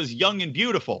when she was young and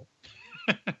beautiful.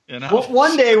 You know? Well,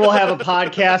 one day we'll have a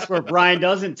podcast where Brian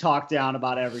doesn't talk down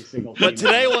about every single thing. But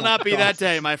today will not be that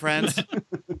day, my friends.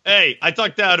 Hey, I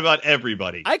talked down about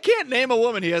everybody. I can't name a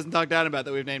woman he hasn't talked down about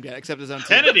that we've named yet, except his own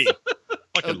teammates. Kennedy.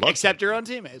 Except your own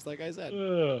teammates, like I said.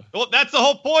 Well, that's the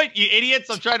whole point, you idiots.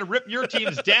 I'm trying to rip your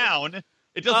teams down.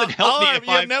 It doesn't help me if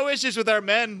you have no issues with our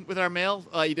men, with our male.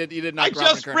 You did not. I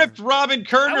just ripped Robin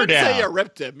Kerner down. I wouldn't say you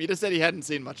ripped him. You just said he hadn't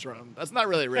seen much from him. That's not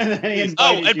really ripping. And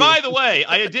by the way,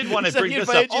 I did want to bring this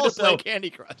up also. Candy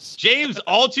Crush. James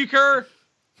Altucher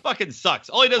fucking sucks.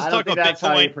 All he does is talk about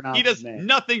Bitcoin. He does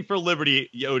nothing for Liberty,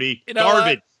 Odie.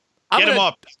 Garbage. Get him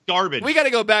up. Garbage. We got to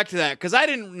go back to that because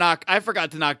I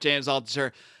forgot to knock James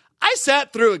Altucher. I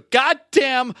sat through a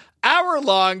goddamn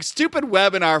hour-long stupid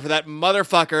webinar for that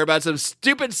motherfucker about some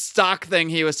stupid stock thing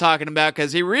he was talking about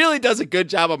because he really does a good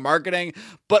job of marketing.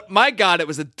 But my God, it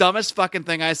was the dumbest fucking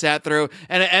thing I sat through.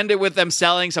 And it ended with them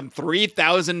selling some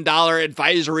 $3,000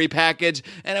 advisory package.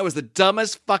 And it was the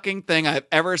dumbest fucking thing I've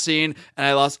ever seen. And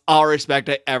I lost all respect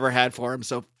I ever had for him.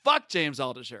 So fuck James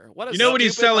Altucher. You know what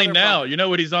he's selling now? You know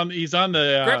what he's on? He's on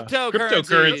the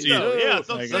cryptocurrency. Yeah,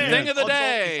 the thing of the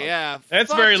day. Yeah,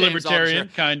 that's very libertarian,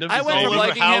 kind of. I went from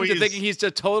liking him to thinking he's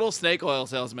a total snake oil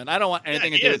salesman. I don't want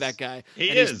anything to do with that guy.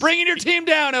 He's bringing your team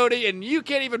down, Odie, and you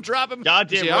can't even drop him.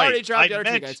 Goddamn right. Already dropped the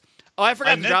other two guys. Oh, I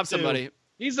forgot to drop somebody.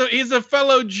 He's a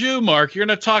fellow Jew, Mark. You're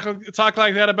gonna talk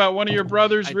like that about one of your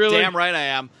brothers, really? Damn right I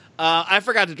am. I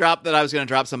forgot to drop that I was gonna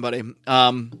drop somebody.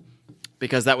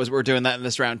 Because we're doing that in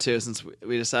this round too, since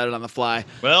we decided on the fly.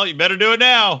 Well, you better do it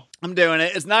now. I'm doing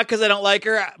it. It's not because I don't like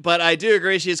her, but I do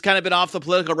agree she's kind of been off the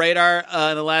political radar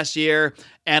in the last year,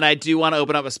 and I do want to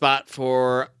open up a spot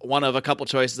for one of a couple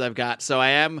choices I've got. So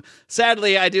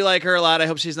sadly, I do like her a lot. I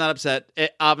hope she's not upset.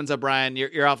 It opens up, Brian.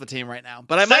 You're off the team right now.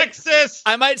 But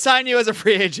I might sign you as a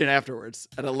free agent afterwards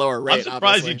at a lower rate. I'm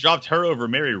surprised you dropped her over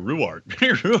Mary Ruart.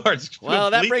 Mary Ruart's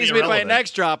that brings me to my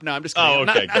next drop. No, I'm just kidding. Oh,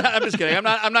 okay. I'm just kidding.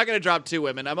 I'm not going to drop two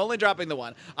women. I'm only dropping the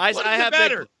one. I have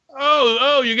better.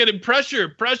 You're getting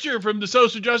pressure from the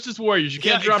social justice warriors. You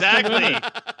can't drop exactly.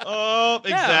 Oh,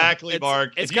 exactly,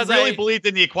 Mark. If you really believed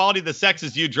in the equality of the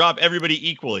sexes, you drop everybody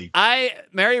equally.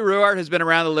 Mary Ruart has been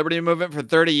around the liberty movement for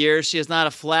 30 years. She is not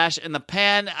a flash in the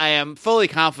pan. I am fully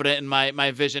confident in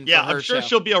my vision for her I'm sure show.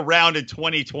 She'll be around in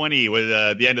 2020 with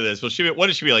the end of this. Well, what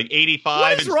does she be, like 85?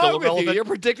 What is wrong with you? You're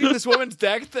predicting this woman's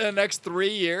death in the next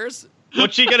 3 years?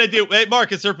 What's she going to do? Hey,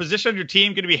 Mark, is her position on your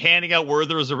team going to be handing out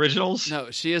Werther's originals? No,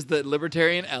 she is the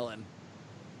libertarian Ellen.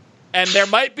 And there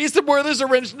might be some Werther's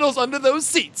originals under those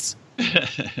seats.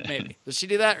 Maybe. Does she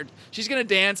do that? Or she's going to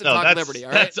dance and talk liberty,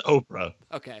 all right? That's Oprah.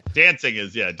 Okay. Dancing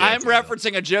is, I'm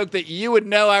referencing a joke that you would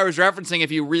know I was referencing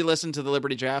if you re-listened to the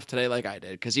Liberty Draft today like I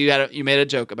did, because you made a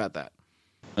joke about that.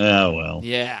 Oh, well.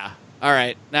 Yeah. All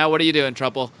right. Now what are you doing,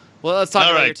 Trouble? Well, let's talk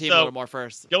about your team a little more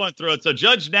first. Going through it. So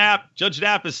Judge Knapp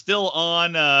is still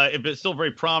on, still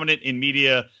very prominent in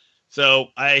media. So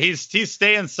he's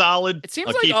staying solid. It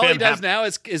seems like all he does now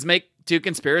is make two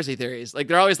conspiracy theories. Like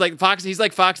they're always like Fox. He's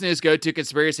like Fox News go-to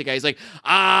conspiracy guy. He's like,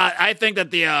 I think that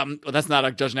the well, that's not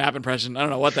a Judge Knapp impression. I don't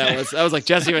know what that was. That was like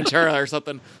Jesse Ventura or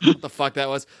something. What the fuck that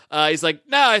was? He's like,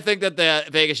 no, I think that the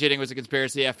Vegas shooting was a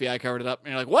conspiracy. FBI covered it up.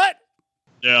 And you're like, what?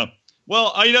 Yeah.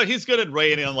 Well, he's good at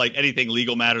weighing on like anything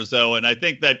legal matters, though, and I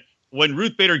think that when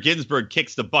Ruth Bader Ginsburg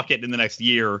kicks the bucket in the next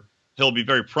year, he'll be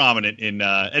very prominent in,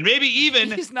 and maybe even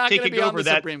taking over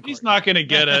that. He's not going to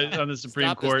get on the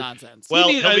Supreme Court. Nonsense. Well,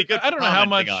 he'll be good. I don't know how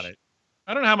much on it.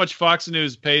 I don't know how much Fox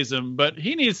News pays him, but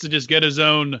he needs to just get his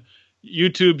own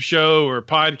YouTube show or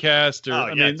podcast.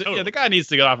 Or totally. The guy needs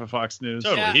to get off of Fox News.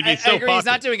 Totally, yeah, he'd be so I agree. popular. He's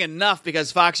not doing enough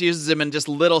because Fox uses him in just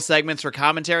little segments for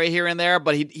commentary here and there.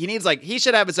 But he needs he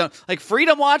should have his own. Like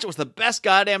Freedom Watch was the best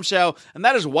goddamn show, and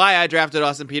that is why I drafted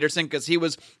Austin Peterson, because he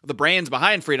was the brains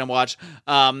behind Freedom Watch.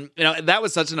 That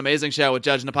was such an amazing show with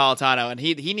Judge Napolitano, and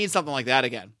he needs something like that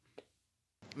again.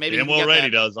 Maybe damn well right he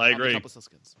does. I agree.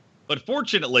 But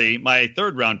fortunately, my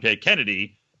third round pick,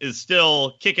 Kennedy, is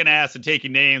still kicking ass and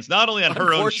taking names, not only on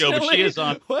her own show, but she is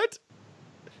on. What?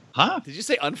 Huh? Did you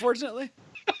say unfortunately?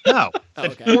 No.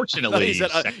 Okay. Fortunately.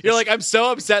 You're like, I'm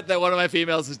so upset that one of my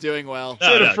females is doing well.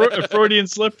 A Freudian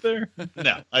slip there?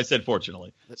 No, I said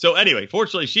fortunately. So anyway,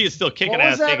 fortunately, she is still kicking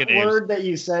ass, taking names. What was that word that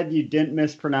you said you didn't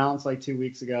mispronounce like 2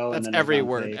 weeks ago? That's every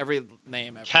word, every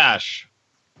name. Cache.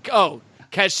 Oh,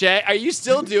 cache. Are you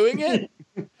still doing it?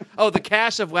 Oh, the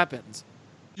cache of weapons.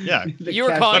 Yeah. You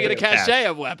were calling it a cache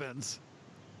of weapons.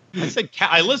 I said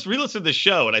I re-listened to the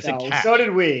show, and I said cache. So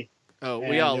did we. Oh,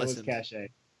 we all listened. Cache.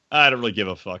 I don't really give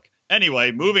a fuck.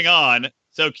 Anyway, moving on.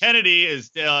 So Kennedy is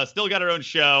still got her own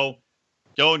show.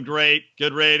 Going great,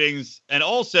 good ratings, and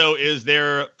also is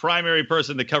their primary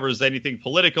person that covers anything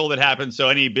political that happens. So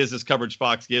any business coverage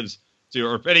Fox gives to,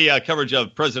 or any coverage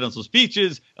of presidential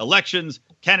speeches, elections,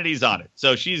 Kennedy's on it.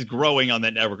 So she's growing on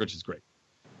that network, which is great.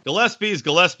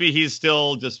 Gillespie. He's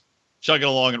still just chugging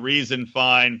along at reason,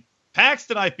 fine.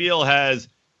 Paxton, I feel, has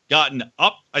gotten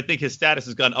up. I think his status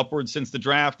has gone upwards since the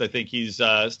draft. I think he's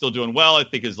still doing well. I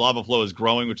think his lava flow is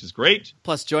growing, which is great.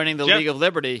 Plus joining the League of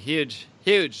Liberty, huge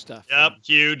stuff. Yep,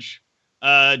 huge.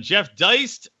 Jeff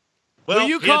Deist. Well,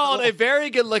 you called a very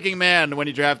good-looking man when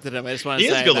you drafted him. I just want to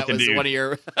say that was dude. One of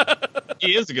your.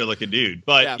 He is a good-looking dude,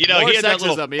 but yeah, he had that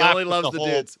little. He only loves the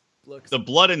dudes. The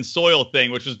blood and soil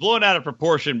thing, which was blown out of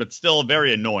proportion, but still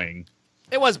very annoying.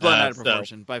 It was blown out of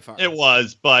proportion by far. It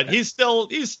was, but he's still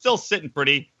sitting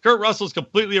pretty. Kurt Russell's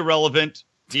completely irrelevant.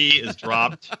 He is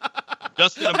dropped.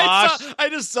 Justin Amash. I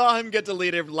just saw him get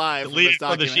deleted live. Deleted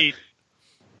from the sheet.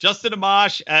 Justin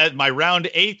Amash, as my round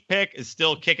 8 pick, is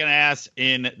still kicking ass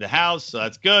in the house, so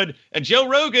that's good. And Joe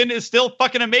Rogan is still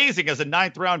fucking amazing as a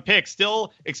 9th round pick,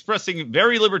 still expressing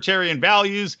very libertarian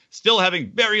values, still having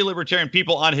very libertarian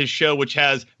people on his show, which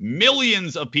has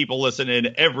millions of people listening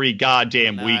every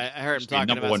goddamn week. I heard him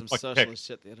talking about some socialist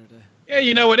shit the other day. Yeah,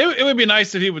 you know what? It would be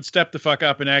nice if he would step the fuck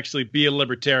up and actually be a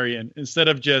libertarian instead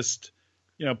of just...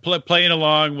 playing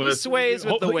along with sways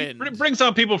with the wind. Brings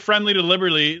on people friendly to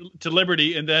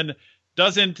liberty, and then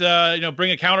doesn't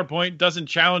bring a counterpoint, doesn't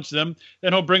challenge them.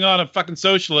 Then he'll bring on a fucking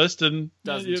socialist and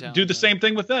do the same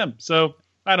thing with them. So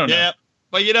I don't know. Yeah,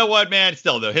 but you know what, man?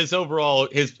 Still though, his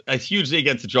hugely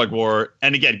against the drug war,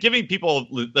 and again, giving people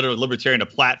that are libertarian a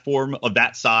platform of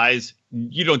that size.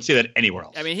 You don't see that anywhere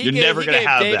else. I mean, You're never going to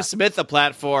have Dave that. Smith a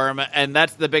platform, and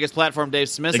that's the biggest platform Dave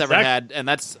Smith's ever had, and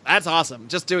that's awesome.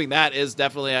 Just doing that is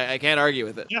definitely I can't argue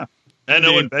with it. Yeah, and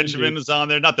Owen Benjamin is on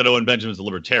there. Not that Owen Benjamin's a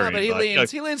libertarian, but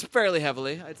he leans fairly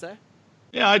heavily, I'd say.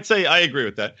 Yeah, I'd say I agree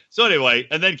with that. So anyway,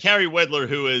 and then Carrie Wedler,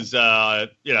 who is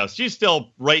she's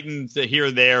still writing here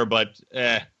and there, but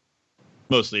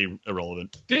mostly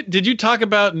irrelevant. Did you talk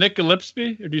about Nick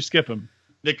Gillespie, or do you skip him?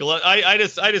 Nicola, I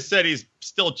just said he's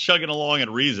still chugging along at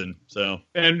Reason. So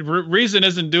and Reason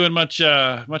isn't doing much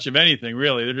of anything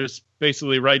really. They're just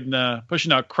basically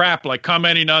pushing out crap, like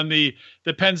commenting on the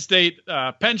Penn State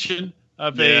pension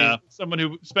of someone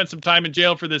who spent some time in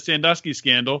jail for the Sandusky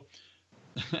scandal,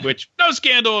 which no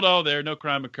scandal at all there, no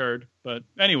crime occurred. But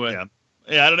anyway,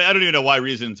 I don't even know why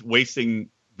Reason's wasting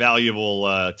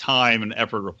valuable time and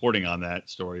effort reporting on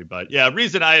that story. But yeah,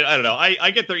 Reason, I don't know.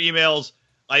 I get their emails.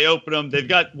 I open them. They've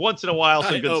got once in a while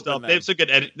some good stuff. They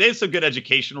have some good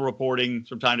educational reporting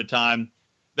from time to time.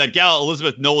 That gal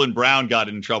Elizabeth Nolan Brown got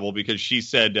in trouble because she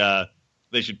said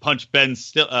they should punch Ben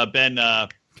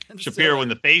Shapiro in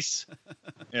the face.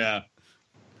 Yeah.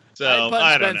 So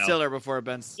I don't know. Stiller before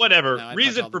Ben. Whatever. No,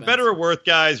 Reason, for better or worse,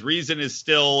 guys. Reason is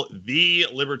still the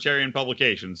libertarian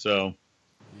publication. So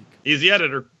he's the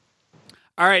editor.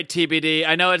 All right, TBD.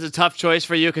 I know it's a tough choice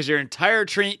for you because your entire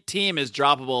team is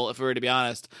droppable, if we were to be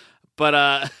honest.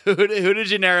 But who did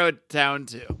you narrow it down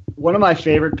to? One of my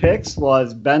favorite picks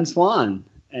was Ben Swan,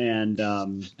 and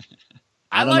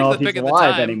I don't know if he's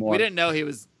alive anymore. We didn't know he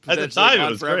was at the time. It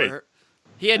was forever. Great.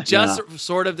 He had just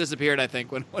sort of disappeared, I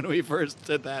think, when we first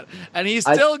did that, and he's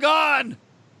still gone.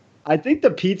 I think the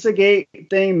Pizzagate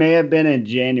thing may have been in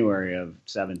January of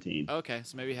 17. Okay,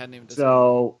 so maybe he hadn't even disappeared.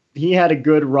 So he had a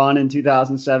good run in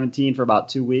 2017 for about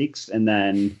 2 weeks, and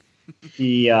then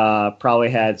he probably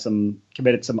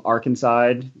committed some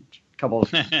Arkancide, a couple of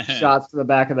shots to the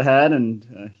back of the head,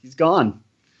 and he's gone.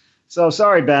 So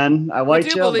sorry, Ben. I liked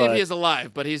you. I do believe he is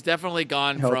alive, but he's definitely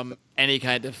gone from any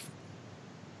kind of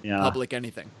public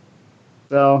anything.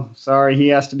 So sorry, he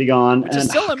has to be gone. Which is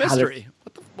still a mystery.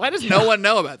 Why does no one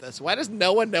know about this? Why does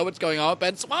no one know what's going on with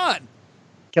Ben Swan?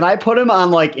 Can I put him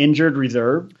on injured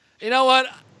reserve? You know what?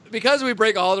 Because we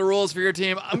break all the rules for your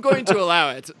team, I'm going to allow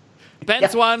it. Ben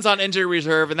Swan's on injured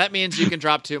reserve, and that means you can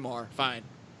drop 2 more. Fine.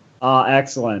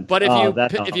 Excellent. But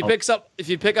if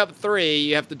you pick up 3,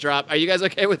 you have to drop. Are you guys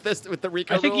okay with this? With the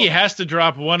Rico? I think he has to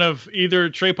drop one of either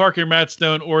Trey Parker, Matt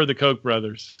Stone, or the Koch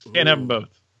brothers. Can't have them both.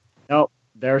 Nope,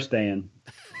 they're staying.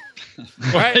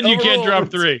 Right, and you can't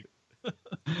drop 3.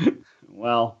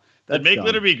 Well, did make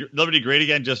Liberty great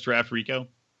again? Just draft Rico.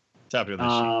 What's happening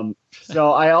on this sheet?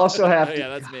 So I also have to.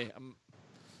 Yeah, that's me.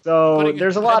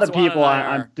 There's a lot of people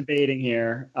I'm debating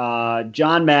here.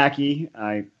 John Mackey.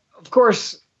 Of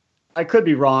course, I could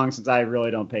be wrong since I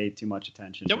really don't pay too much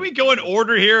attention. Can we go in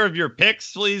order here of your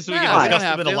picks, please, so we can discuss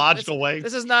them in a logical way?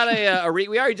 This is not we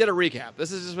already did a recap.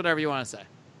 This is just whatever you want to say.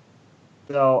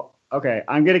 So, okay,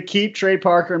 I'm going to keep Trey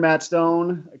Parker and Matt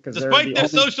Stone. Despite their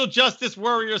social justice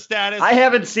warrior status. I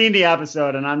haven't seen the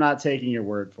episode, and I'm not taking your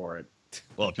word for it.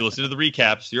 Well, if you listen to the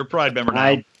recaps, you're a Pride member now.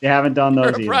 I haven't done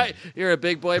those either. You're a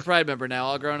big boy Pride member now,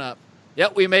 all grown up.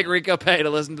 Yep, we make Rico pay to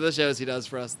listen to the shows he does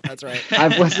for us. That's right. I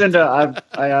have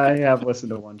listened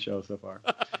to one show so far.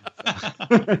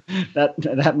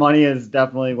 That money is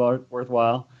definitely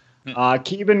worthwhile.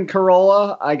 Keeban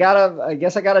Corolla, I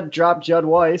guess I gotta drop Judd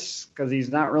Weiss because he's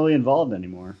not really involved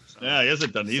anymore. So. Yeah, he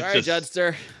hasn't done. He's Sorry, just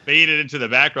Judster. faded into the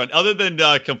background. Other than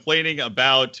complaining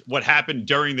about what happened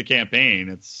during the campaign,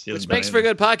 which makes for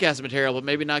good podcast material, but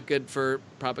maybe not good for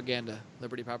propaganda,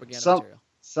 Liberty propaganda material.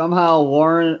 Somehow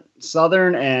Lauren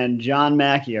Southern and John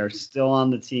Mackey are still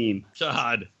on the team.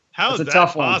 God, how is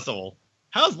that possible?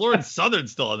 How's Lauren Southern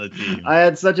still on the team? I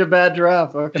had such a bad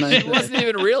draft. What can I say? He wasn't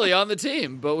even really on the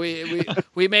team, but we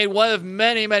made one of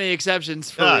many, many exceptions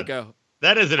for Rico.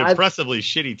 That is an impressively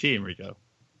shitty team, Rico.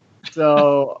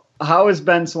 So how is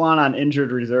Ben Swan on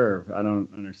injured reserve? I don't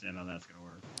understand how that's going to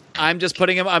work. I'm just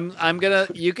putting him.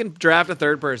 You can draft a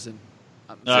third person.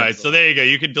 All right, so there you go.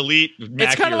 You can delete Mackey.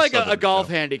 It's kind of like a golf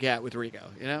handicap with Rico,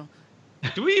 you know?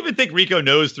 Do we even think Rico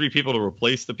knows 3 people to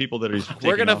replace the people that he's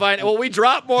We're going to find... Well, we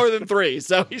dropped more than 3,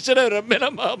 so he should at a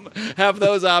minimum have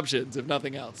those options, if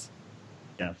nothing else.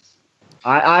 Yes.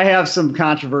 I have some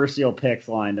controversial picks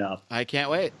lined up. I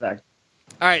can't wait. All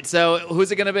right, so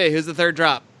who's it going to be? Who's the third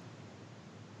drop?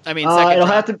 I mean, second it'll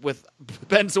drop have to... with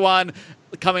Ben Swan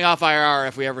coming off IR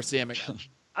if we ever see him again.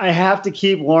 I have to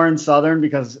keep Lauren Southern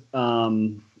because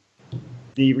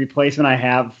the replacement I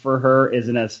have for her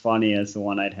isn't as funny as the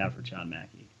one I'd have for John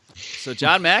Mackey. So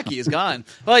John Mackey is gone.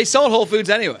 Well, he sold Whole Foods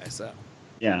anyway, so.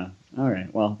 Yeah. All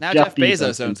right. Well, now Jeff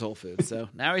Bezos owns Whole Foods, so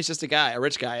now he's just a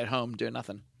rich guy at home doing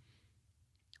nothing.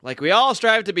 Like we all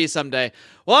strive to be someday.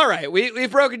 Well, all right.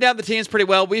 We've broken down the teams pretty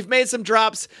well. We've made some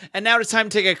drops, and now it's time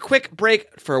to take a quick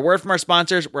break for a word from our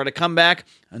sponsors. We're going to come back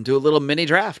and do a little mini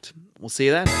draft. We'll see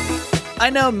you then. I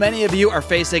know many of you are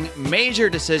facing major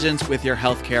decisions with your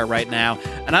healthcare right now,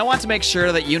 and I want to make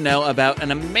sure that you know about an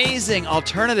amazing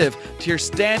alternative to your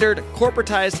standard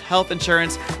corporatized health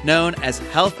insurance known as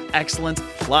Health Excellence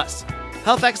Plus.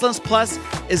 Health Excellence Plus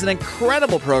is an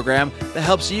incredible program that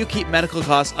helps you keep medical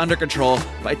costs under control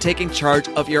by taking charge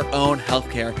of your own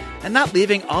healthcare and not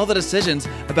leaving all the decisions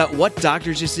about what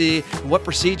doctors you see and what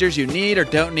procedures you need or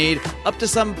don't need up to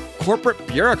some corporate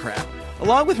bureaucrat.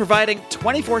 Along with providing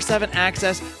 24/7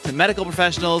 access to medical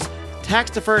professionals,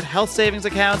 tax-deferred health savings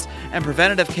accounts, and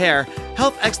preventative care,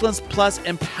 Health Excellence Plus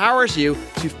empowers you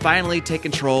to finally take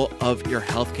control of your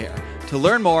healthcare. To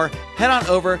learn more, head on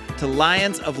over to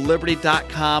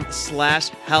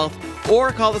lionsofliberty.com/health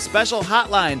or call the special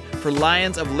hotline for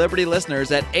Lions of Liberty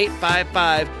listeners at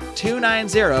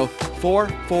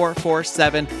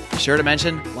 855-290-4447. Be sure to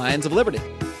mention Lions of Liberty.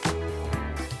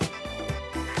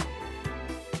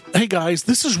 Hey guys,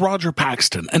 this is Roger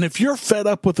Paxton, and if you're fed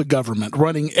up with the government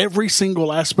running every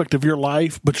single aspect of your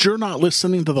life, but you're not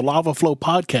listening to the Lava Flow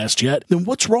podcast yet, then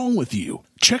what's wrong with you?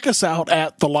 Check us out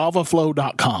at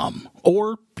thelavaflow.com,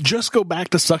 or just go back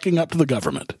to sucking up to the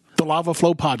government. The Lava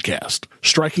Flow podcast,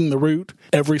 striking the root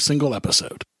every single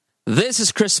episode. This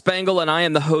is Chris Spangle, and I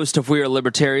am the host of We Are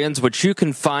Libertarians, which you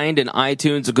can find in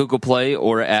iTunes, Google Play,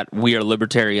 or at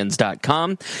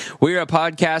wearelibertarians.com. We are a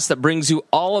podcast that brings you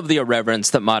all of the irreverence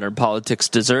that modern politics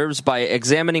deserves by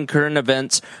examining current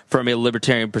events from a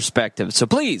libertarian perspective. So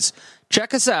please,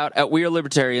 check us out at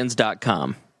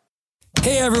wearelibertarians.com.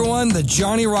 Hey everyone, the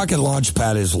Johnny Rocket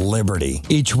Launchpad is Liberty.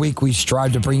 Each week we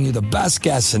strive to bring you the best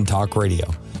guests in talk radio.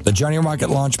 The Johnny Rocket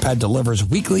Launchpad delivers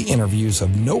weekly interviews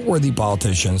of noteworthy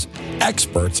politicians,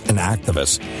 experts, and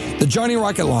activists. The Johnny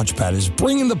Rocket Launchpad is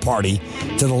bringing the party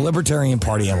to the Libertarian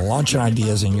Party and launching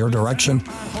ideas in your direction.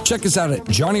 Check us out at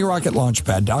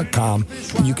johnnyrocketlaunchpad.com,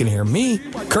 and you can hear me,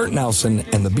 Kurt Nelson,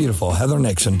 and the beautiful Heather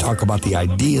Nixon talk about the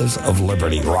ideas of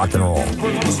liberty, rock and roll.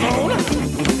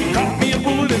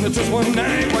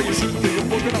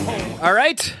 All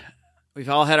right. We've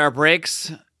all had our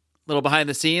breaks. Little behind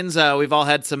the scenes. We've all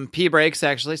had some pee breaks,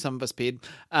 actually. Some of us peed.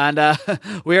 And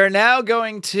we are now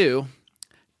going to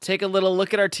take a little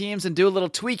look at our teams and do a little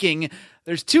tweaking.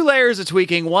 There's 2 layers of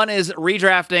tweaking. One is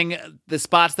redrafting the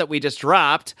spots that we just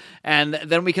dropped. And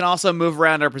then we can also move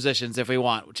around our positions if we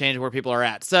want, change where people are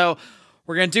at. So we're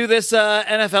We're going to do this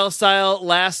NFL style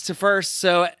last to first.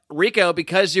 So, Rico,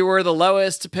 because you were the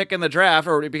lowest pick in the draft,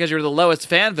 or because you were the lowest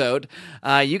fan vote,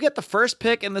 you get the first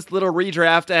pick in this little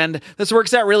redraft. And this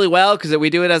works out really well because we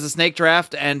do it as a snake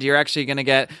draft, and you're actually going to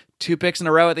get 2 picks in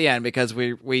a row at the end because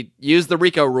we use the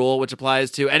Rico rule, which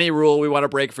applies to any rule we want to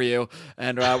break for you.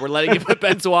 And we're letting you put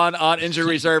Ben Swan on injured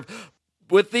reserve.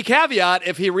 With the caveat,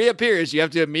 if he reappears, you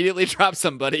have to immediately drop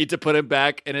somebody to put him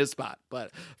back in his spot.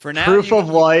 But for now, proof of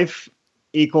life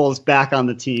equals back on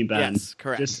the team, Ben. Yes,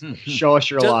 correct. Just show us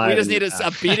you're alive. We just need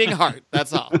a beating heart.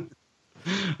 That's all.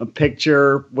 A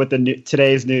picture with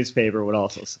today's newspaper would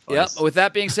also suffice. Yep. With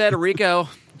that being said, Rico,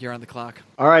 you're on the clock.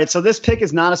 All right. So this pick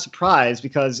is not a surprise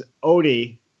because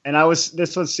Odie, and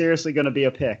this was seriously going to be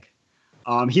a pick.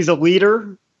 He's a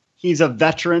leader. He's a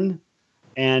veteran.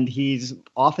 And he's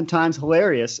oftentimes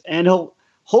hilarious. And he'll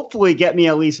hopefully get me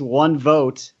at least 1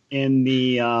 vote in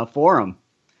the forum.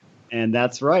 And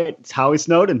that's right. It's Howie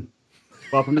Snowden.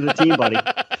 Welcome to the team, buddy.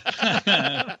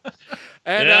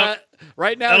 And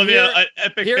right now,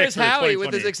 here is Howie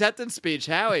with his 2020. acceptance speech.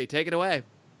 Howie, take it away.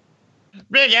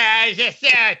 Big guys, just so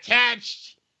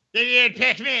touched. They didn't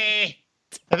pick me.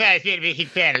 If I was a big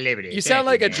fan of Liberty. You sound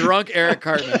like a drunk Eric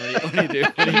Cartman when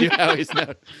you do Howie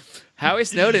Snowden. Howie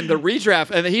Snowden, the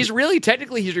redraft, and he's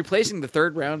replacing the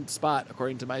 3rd round spot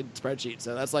according to my spreadsheet.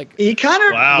 So that's like he kind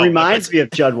of reminds me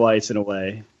of Judd Weiss in a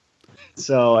way.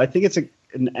 So I think it's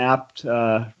an apt,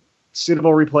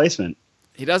 suitable replacement.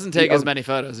 He doesn't take as many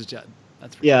photos as Judd.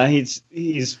 That's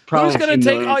he's probably who's going to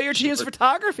take all your team's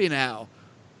photography now?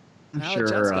 I'm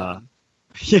sure.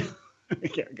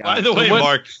 By the way,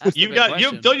 Mark,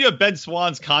 don't you have Ben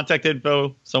Swan's contact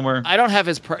info somewhere? I don't have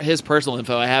his personal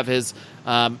info. I have his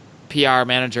PR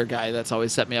manager guy that's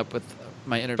always set me up with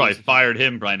my interviews. Probably fired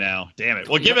him by now. Damn it.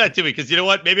 Well, give that to me because you know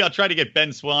what? Maybe I'll try to get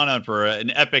Ben Swan on for an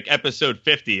epic episode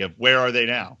 50 of Where Are They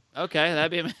Now? Okay,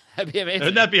 that'd be amazing.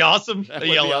 Wouldn't that be awesome? That would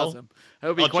be awesome.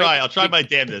 I'll try my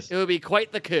damnedest. It would be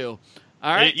quite the coup.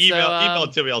 All right, email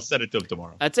it to me. I'll send it to him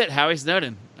tomorrow. That's it. Howie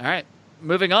Snowden. All right,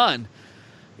 moving on.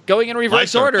 Going in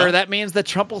reverse order, that means that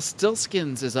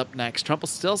Trumpelstiltskins is up next.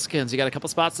 Trumpelstiltskins, you got a couple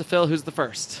spots to fill. Who's the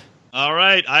first? All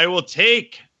right, I will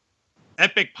take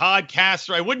epic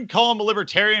podcaster. I wouldn't call him a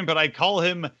libertarian, but I'd call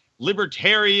him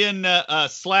libertarian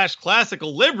 /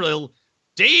 classical liberal,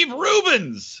 Dave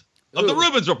Rubens of the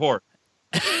Rubens Report.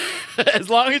 As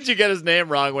long as you get his name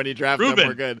wrong when you draft him,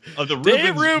 we're good. Of the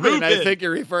Dave Rubens, Rubin, I think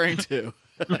you're referring to.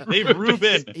 Dave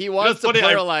Rubin. He wants to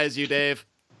pluralize you, Dave.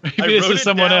 Maybe this is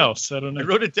someone else. I don't know. I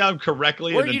wrote it down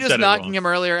correctly. Were you just knocking him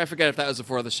earlier? I forget if that was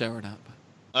before the show or not.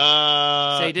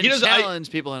 So he didn't challenge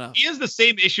people enough. He has the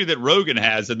same issue that Rogan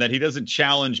has, in that he doesn't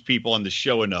challenge people on the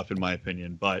show enough, in my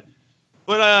opinion. But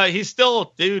he's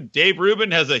still, dude. Dave Rubin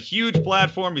has a huge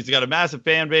platform. He's got a massive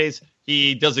fan base.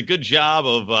 He does a good job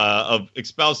of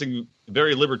espousing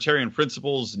very libertarian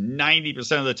principles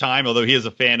 90% of the time. Although he is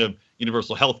a fan of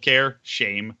universal health care,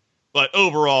 shame. But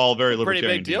overall, very libertarian.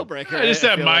 Pretty big deal breaker. Yeah, just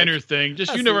that minor thing.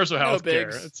 Just universal health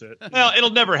care. That's it. Well,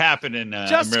 it'll never happen in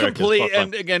just America's complete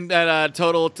and again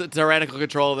total tyrannical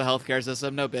control of the healthcare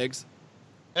system. No bigs.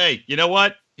 Hey, you know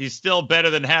what? He's still better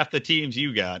than half the teams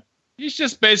you got. He's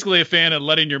just basically a fan of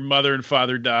letting your mother and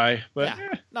father die. But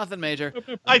nothing major.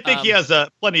 I think he has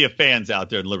plenty of fans out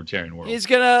there in the libertarian world. He's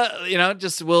gonna,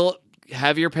 will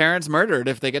have your parents murdered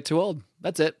if they get too old.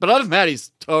 That's it. But other than that,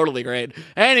 he's totally great.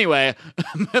 Anyway,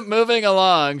 moving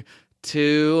along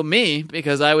to me,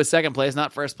 because I was second place,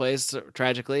 not first place,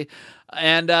 tragically.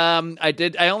 And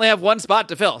I only have 1 spot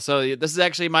to fill. So this is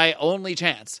actually my only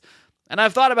chance. And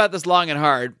I've thought about this long and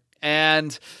hard.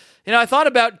 And, I thought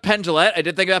about Penn Jillette. I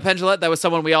did think about Penn Jillette. That was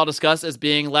someone we all discussed as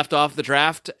being left off the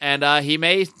draft. And he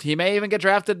may even get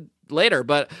drafted later,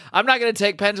 but I'm not going to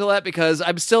take Penn Jillette because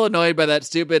I'm still annoyed by that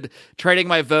stupid trading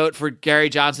my vote for Gary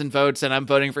Johnson votes and I'm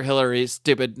voting for Hillary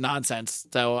stupid nonsense.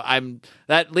 So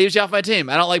that leaves you off my team.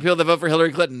 I don't like people that vote for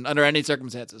Hillary Clinton under any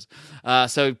circumstances.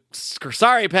 So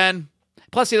sorry, Penn.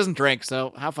 Plus, he doesn't drink,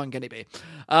 so how fun can he be?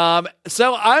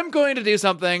 So I'm going to do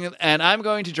something, and I'm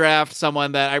going to draft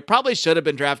someone that I probably should have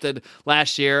been drafted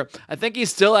last year. I think he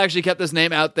still actually kept his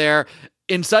name out there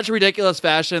in such a ridiculous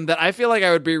fashion that I feel like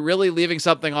I would be really leaving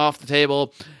something off the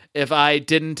table if I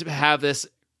didn't have this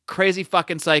crazy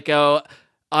fucking psycho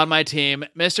on my team,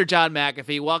 Mr. John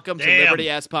McAfee. Welcome to Liberty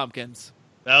Ass Pumpkins.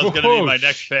 That was going to be my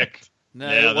next pick. No,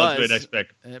 that was my next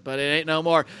pick. But it ain't no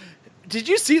more. Did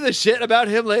you see the shit about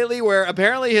him lately where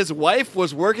apparently his wife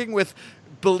was working with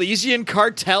Belizean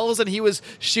cartels and he was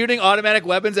shooting automatic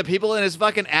weapons at people in his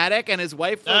fucking attic and his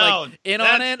wife was in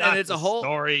on it and it's a whole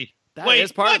story. That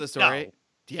is part of the story. No.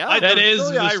 Yeah, that is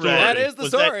the story. That is the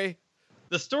story.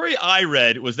 The story I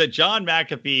read was that John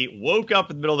McAfee woke up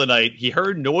in the middle of the night. He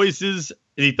heard noises.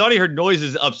 He thought he heard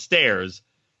noises upstairs,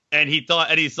 and he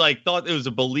thought it was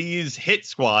a Belize hit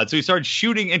squad. So he started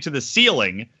shooting into the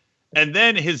ceiling, and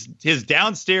then his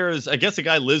downstairs. I guess the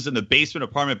guy lives in the basement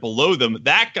apartment below them.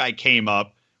 That guy came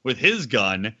up with his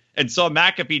gun and saw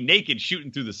McAfee naked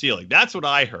shooting through the ceiling. That's what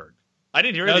I heard. I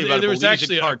didn't hear anything about there was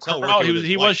actually a crawl.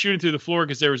 He was shooting through the floor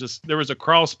because there was a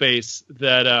crawl space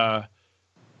that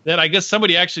I guess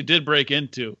somebody actually did break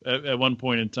into at one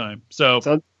point in time.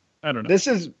 So I don't know. This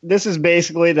is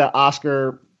basically the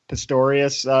Oscar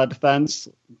Pistorius defense.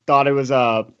 Thought it was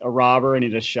a robber, and he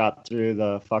just shot through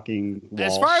the fucking wall.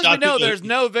 As far as we know, there's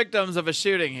no victims of a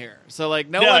shooting here. So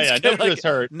no one's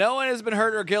hurt. No one has been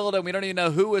hurt or killed, and we don't even know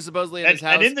who was supposedly in his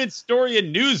house. And in the story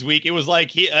in Newsweek, it was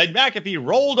like McAfee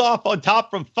rolled off on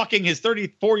top from fucking his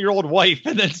 34-year-old wife,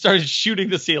 and then started shooting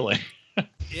the ceiling.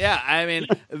 Yeah, I mean,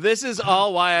 this is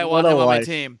all why I want him on my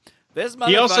team. This motherfucker.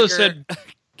 He also said.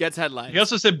 Gets headlines. He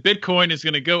also said Bitcoin is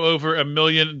going to go over $1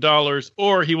 million,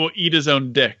 or he will eat his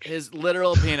own dick. His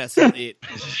literal penis he'll eat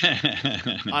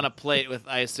on a plate with,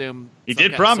 I assume, he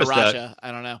did promise sriracha. that.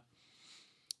 I don't know.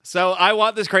 So I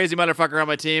want this crazy motherfucker on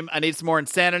my team. I need some more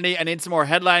insanity. I need some more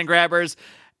headline grabbers.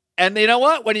 And you know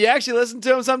what? When you actually listen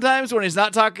to him sometimes, when he's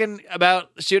not talking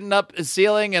about shooting up his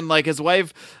ceiling and like his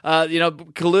wife,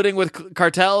 colluding with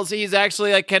cartels, he's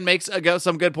actually can make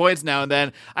some good points now and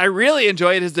then. I really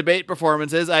enjoyed his debate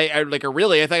performances. I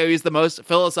think he's the most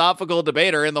philosophical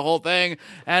debater in the whole thing.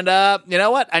 And you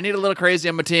know what? I need a little crazy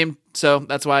on my team, so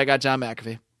that's why I got John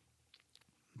McAfee.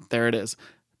 There it is.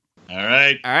 All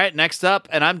right. Next up,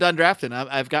 and I'm done drafting.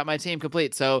 I've got my team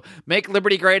complete. So make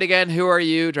Liberty great again. Who are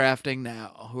you drafting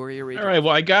now? Who are you redrafting? All right.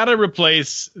 Well, I got to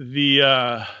replace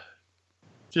the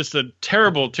just a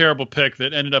terrible, terrible pick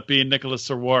that ended up being Nicholas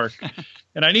Sarwark.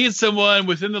 And I need someone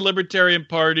within the Libertarian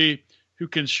Party who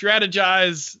can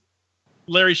strategize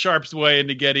Larry Sharp's way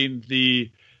into getting the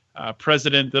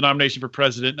nomination for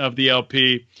president of the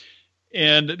LP.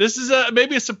 And this is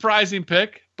maybe a surprising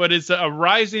pick, but it's a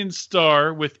rising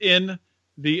star within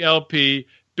the LP,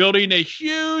 building a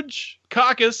huge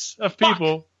caucus of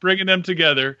people, bringing them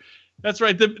together. That's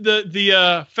right.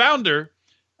 The founder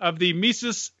of the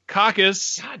Mises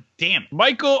Caucus. God damn it.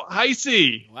 Michael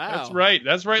Heisey. Wow. That's right,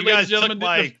 you ladies and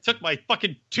gentlemen. Took my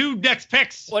fucking 2 next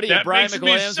picks. What are you, Brian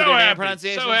McWilliams?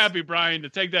 So happy, Brian, to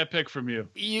take that pick from you.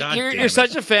 You're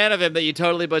such a fan of him that you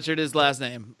totally butchered his last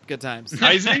name. Good times.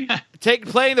 Heisey?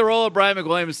 Playing the role of Brian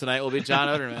McWilliams tonight will be John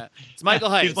Odermatt. It's Michael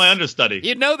Heisey. He's my understudy.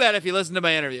 You'd know that if you listened to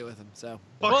my interview with him. So.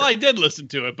 Well, I did listen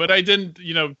to it, but I didn't,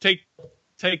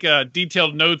 take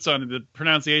detailed notes on the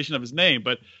pronunciation of his name.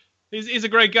 But he's a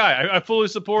great guy. I fully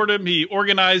support him. He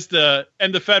organized the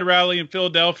End the Fed rally in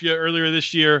Philadelphia earlier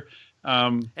this year.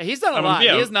 He's done a lot. He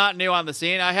is not new on the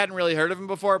scene. I hadn't really heard of him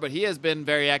before, but he has been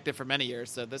very active for many years.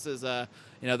 So this is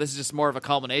this is just more of a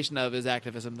culmination of his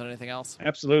activism than anything else.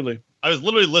 Absolutely. I was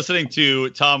literally listening to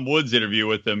Tom Wood's interview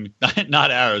with him, not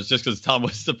ours, just because Tom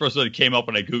was the first one that came up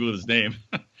when I Googled his name.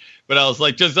 But I was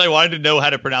like, I wanted to know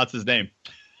how to pronounce his name.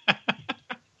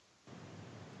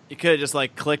 You could have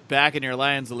just clicked back in your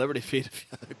Lions of Liberty feed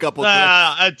a couple.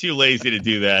 I'm too lazy to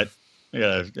do that.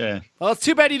 Yeah. Well, it's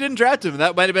too bad you didn't draft him.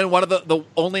 That might have been one of the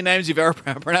only names you've ever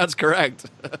pronounced correct.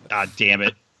 God damn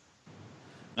it.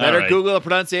 Better Google the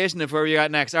pronunciation of whoever you got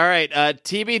next. All right,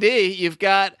 TBD,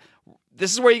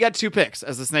 this is where you got 2 picks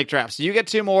as the snake draft. So you get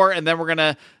 2 more, and then we're going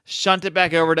to shunt it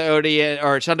back over to Odie,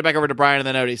 or shunt it back over to Brian and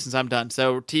then Odie since I'm done.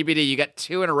 So TBD, you got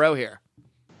 2 in a row here.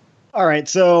 All right,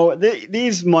 so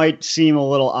these might seem a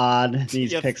little odd,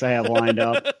 these picks I have lined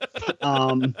up.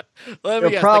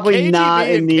 They're probably not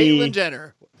in the... Caitlyn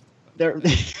Jenner.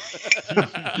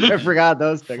 I forgot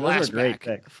those picks. Those are great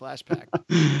picks. Flashback.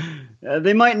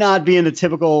 They might not be in the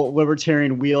typical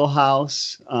libertarian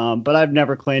wheelhouse, but I've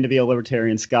never claimed to be a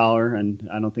libertarian scholar, and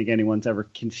I don't think anyone's ever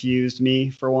confused me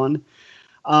for one.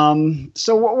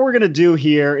 So what we're going to do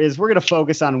here is we're going to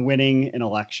focus on winning an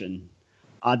election.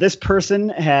 This person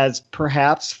has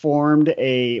perhaps formed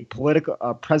a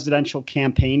presidential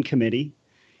campaign committee.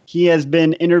 He has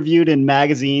been interviewed in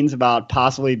magazines about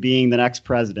possibly being the next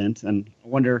president, and I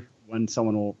wonder when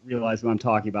someone will realize who I'm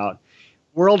talking about.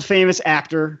 World famous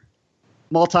actor,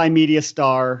 multimedia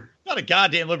star. Not a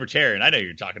goddamn libertarian. I know who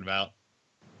you're talking about.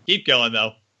 Keep going,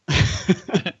 though.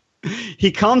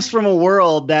 He comes from a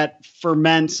world that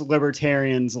ferments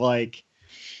libertarians like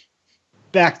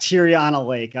bacteria on a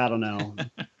lake. I don't know.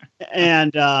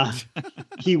 And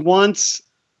he once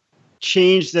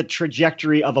changed the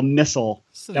trajectory of a missile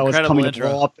that was coming to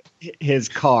blow up his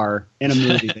car in a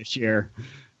movie this year.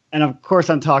 And of course,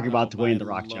 I'm talking about Dwayne "The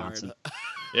Rock" Johnson.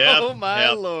 Yep, Oh my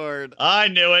yep. Lord! I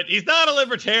knew it. He's not a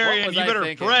libertarian. What was You I better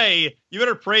thinking? pray. You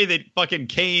better pray that fucking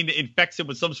Kane infects him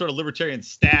with some sort of libertarian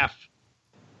staff.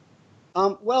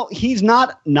 Well, he's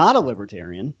not a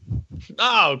libertarian.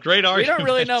 Oh, great We argument. don't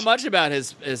really know much about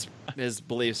his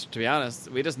beliefs, to be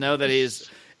honest. We just know that he's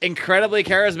incredibly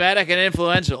charismatic and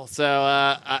influential.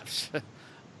 So,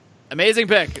 amazing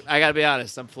pick. I got to be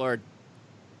honest. I'm floored.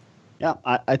 Yeah,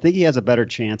 I think he has a better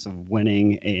chance of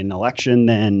winning an election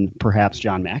than perhaps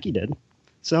John Mackey did.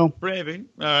 So, Braving.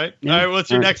 All right. Yeah. All right. What's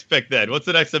your All right. next pick then? What's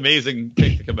the next amazing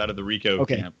pick to come out of the Rico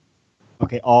Okay. camp?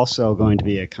 okay, also going to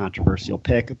be a controversial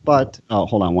pick, but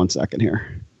hold on one second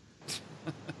here.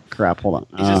 Crap, hold on.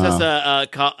 He just has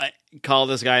to call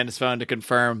this guy on his phone to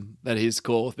confirm that he's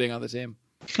cool with being on the team.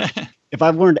 If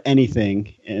I've learned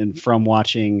anything from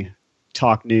watching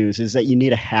Talk News is that you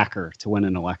need a hacker to win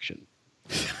an election.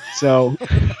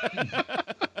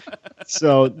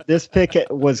 So this pick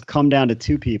was come down to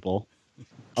two people.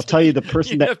 I'll tell you the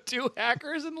person You that have two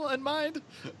hackers in mind?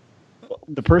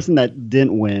 the person that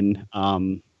didn't win,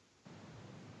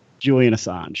 Julian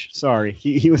Assange. Sorry,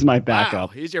 he was my Wow,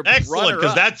 backup. he's your Excellent, because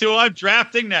runner-up. that's who I'm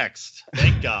drafting next.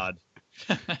 Thank God.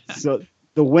 So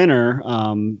the winner,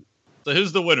 So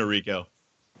who's the winner, Rico?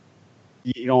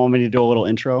 you don't want me to do a little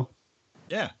intro?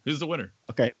 Yeah, who's the winner?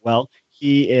 Okay, well,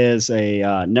 he is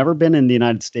a never been in the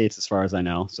United States as far as I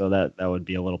know, so that would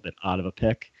be a little bit out of a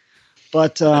pick.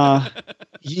 But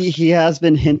he has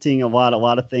been hinting a lot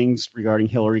of things regarding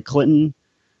Hillary Clinton,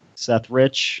 Seth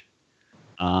Rich.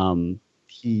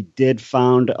 He did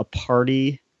found a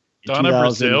party. in Donna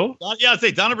 2000 Brazil? Yeah, I'd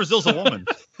say Donna Brazil's a woman.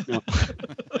 All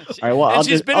right, well, And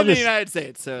she's been in the United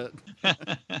States, so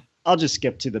I'll just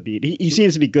skip to the beat. He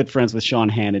seems to be good friends with Sean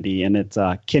Hannity, and it's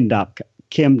Kim.com.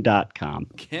 Kim.com.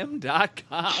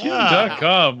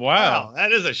 Kim.com. Wow.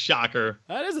 That is a shocker.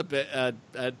 That is a bit.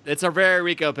 It's a very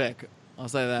Rico pick. I'll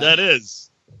say that. That is.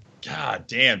 God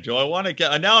damn, Joe. I want to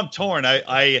get. Now I'm torn.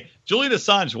 Julian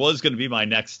Assange was going to be my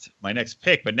next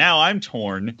pick, but now I'm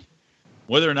torn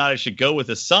whether or not I should go with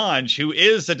Assange, who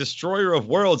is a destroyer of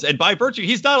worlds, and by virtue,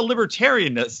 he's not a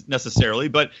libertarian necessarily,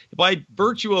 but by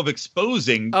virtue of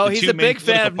exposing. Oh, the he's two a main big fan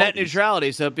political of net parties.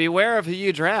 neutrality, so beware of who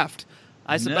you draft.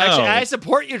 No. Actually, I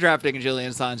support you drafting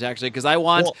Julian Assange, actually, because I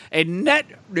want a net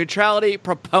neutrality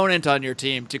proponent on your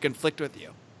team to conflict with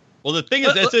you. Well, the thing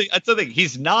is, that's the thing.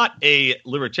 He's not a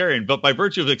libertarian, but by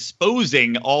virtue of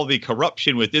exposing all the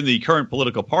corruption within the current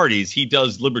political parties, he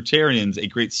does libertarians a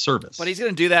great service. But he's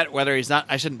going to do that whether he's not.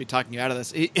 I shouldn't be talking you out of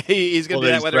this. He's going to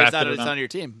do that whether it's on your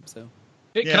team. So,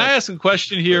 Hey, can I ask a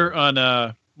question here on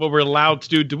what we're allowed to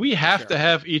do? Do we have to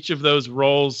have each of those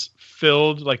roles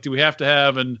filled? Like, do we have to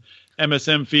have an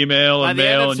MSM female and by the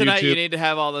end male of and tonight, YouTube? you need to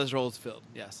have all those roles filled.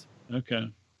 Yes.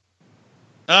 Okay.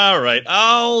 All right,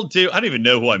 I don't even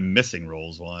know who I'm missing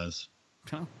roles-wise.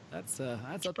 That's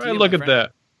up to Probably you, look my at friend.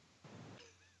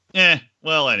 that.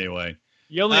 Well, anyway.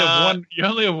 You only have one. You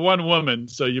only have one woman,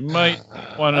 so you might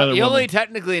want another You woman. only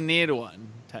technically need one.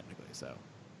 Technically, so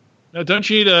No, don't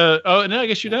you need a? Oh, no, I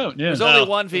guess you don't. Yeah. there's only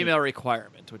one female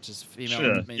requirement, which is female.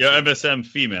 Sure. mainstream. Yeah, MSM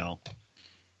female.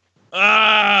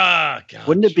 God.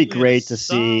 Wouldn't it be Julian great to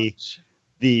see Assange.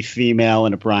 the female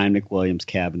in a Brian McWilliams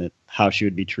cabinet, how she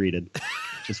would be treated?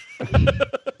 Just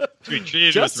To be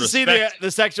treated Just with to see respect,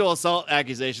 the sexual assault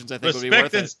accusations, I think would be respect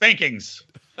worth and it. spankings.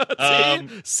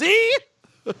 See?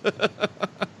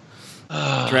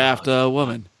 Draft a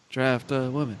woman. Draft a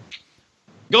woman.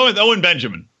 Go with Owen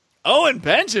Benjamin. Owen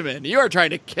Benjamin, you are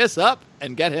trying to kiss up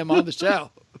and get him on the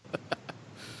show.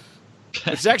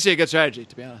 Which is actually a good strategy,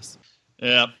 to be honest.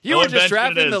 Yeah. You Owen were just Benjamin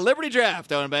drafting is- the Liberty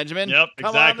Draft, Owen Benjamin. Yep, Come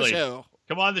exactly. on the show.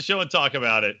 Come on the show and talk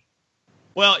about it.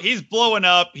 Well, he's blowing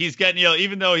up. He's getting,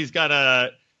 even though he's got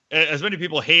as many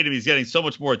people hate him, he's getting so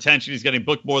much more attention. He's getting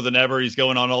booked more than ever. He's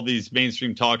going on all these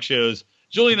mainstream talk shows.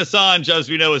 Julian Assange, as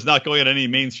we know, is not going on any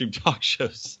mainstream talk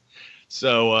shows.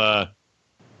 So,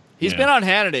 He's been on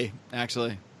Hannity,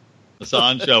 actually.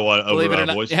 Assange, over Believe it or our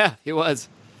not. voice. Yeah, he was.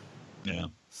 Yeah.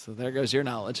 So there goes your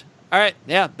knowledge. All right,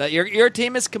 yeah, your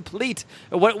team is complete.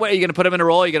 What are you going to put him in a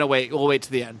role? Or are you going to wait? We'll wait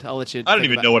to the end. I'll let you. I don't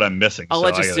even know what I'm missing. I'll so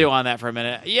let you I gotta- stew on that for a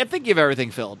minute. Yeah, I think you have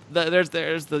everything filled. There's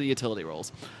the utility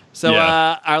roles. So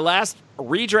Yeah. our last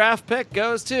redraft pick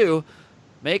goes to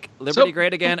make Liberty So-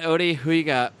 great again. Odie, who you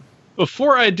got?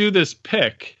 Before I do this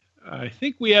pick, I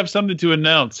think we have something to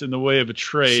announce in the way of a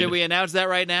trade. Should we announce that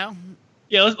right now?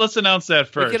 Yeah, let's announce that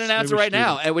first. We can announce Maybe it we right should do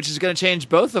now, that. and which is going to change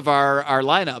both of our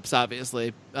lineups,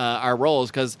 obviously, our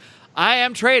roles, because I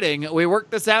am trading. We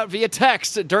worked this out via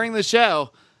text during the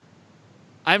show.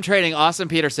 I'm trading Austin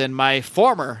Peterson, my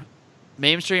former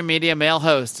mainstream media male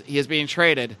host. He is being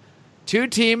traded to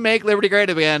Team Make Liberty Great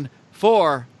Again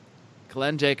for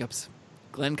Glenn Jacobs.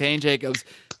 Glenn Kane Jacobs.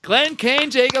 Glenn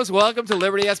Kane Jacobs, welcome to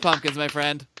Liberty S Pumpkins, my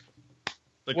friend.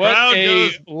 The What crowd a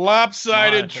goes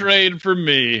lopsided wild. trade for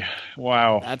me.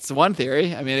 Wow. That's one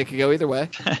theory. I mean, it could go either way.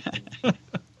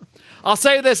 I'll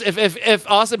say this: if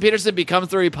Austin Peterson becomes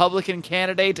the Republican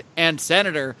candidate and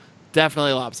senator,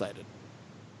 definitely lopsided.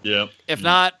 Yeah. If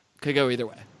not, could go either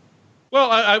way. Well,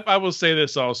 I will say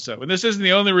this also, and this isn't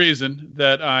the only reason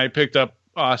that I picked up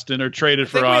Austin or traded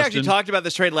for We Austin. actually talked about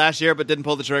this trade last year, but didn't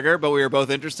pull the trigger. But we were both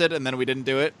interested, and then we didn't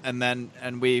do it. And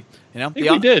we, I think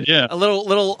we did, yeah. A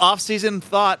little off-season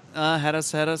thought had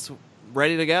us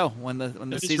ready to go when the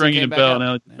Just season ringing came a back bell up.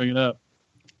 now that you bring it up.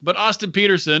 But Austin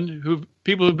Peterson, who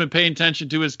people who've been paying attention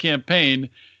to his campaign,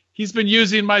 he's been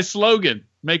using my slogan,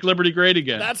 "Make Liberty Great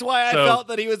Again." That's why I felt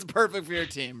that he was perfect for your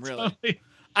team. Really,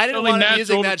 I didn't want him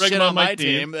using that shit on my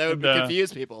team. That would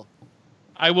confuse people.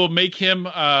 I will make him,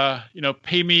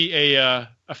 pay me a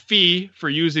fee for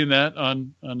using that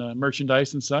on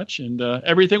merchandise and such, and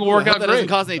everything will work out that great. Doesn't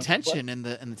cause any tension in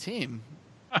the team.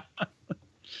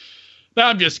 No,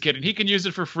 I'm just kidding. He can use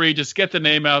it for free. Just get the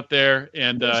name out there,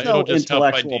 and There's it'll no just help my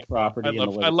intellectual team. property.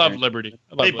 I love Liberty.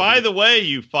 Hey, by the way,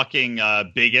 you fucking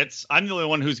bigots, I'm the only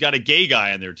one who's got a gay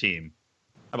guy on their team.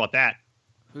 How about that?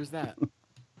 Who's that?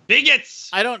 Bigots!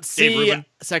 I don't Dave see Rubin.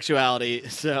 sexuality,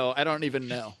 so I don't even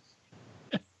know.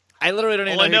 I literally don't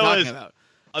even All I know what know you're is talking about.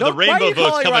 the rainbow why are you vote's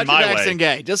calling coming Roger my Jackson way.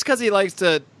 gay? Just because he likes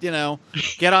to,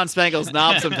 get on Spangle's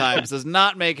knob sometimes does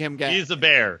not make him gay. He's a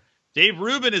bear. Dave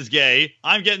Rubin is gay.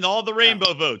 I'm getting all the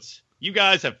rainbow votes. You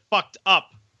guys have fucked up.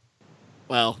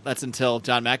 Well, that's until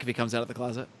John McAfee comes out of the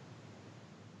closet.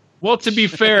 Well, to be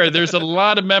fair, there's a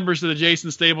lot of members of the Jason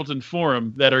Stapleton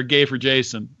Forum that are gay for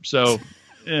Jason. So,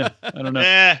 I don't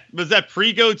know. Was that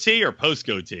pre-goatee or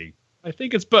post-goatee? I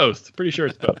think it's both. Pretty sure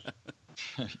it's both.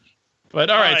 But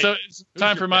all right, so it's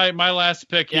time for my last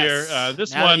pick here.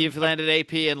 This now one, that you've landed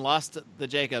AP and lost the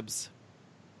Jacobs.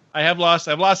 I've lost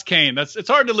Kane. It's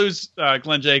hard to lose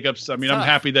Glenn Jacobs. I mean, I'm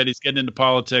happy that he's getting into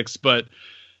politics, but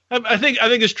I think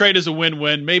this trade is a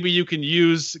win-win. Maybe you can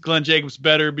use Glenn Jacobs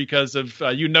better because of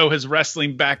his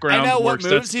wrestling background. I know what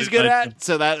moves he's good at,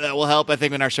 so that will help. I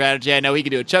think in our strategy, I know he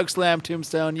can do a choke slam,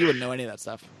 tombstone. You wouldn't know any of that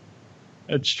stuff.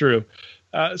 That's true.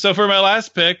 So for my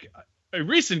last pick, a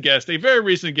very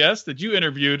recent guest that you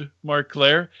interviewed, Marc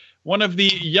Clair, one of the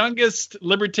youngest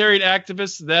libertarian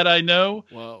activists that I know.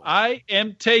 Whoa. I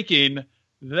am taking,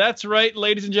 that's right,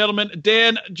 ladies and gentlemen,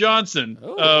 Dan Johnson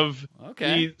of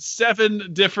the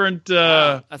 7 different...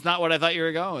 That's not what I thought you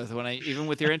were going with even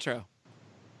with your intro.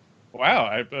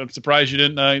 Wow, I'm surprised you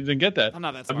didn't get that. I'm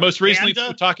not that smart. Most recently,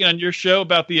 talking on your show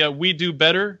about the We Do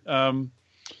Better...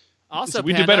 also,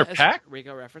 We Do Better PAC?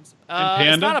 Rico reference.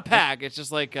 Panda? It's not a PAC. It's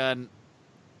just like an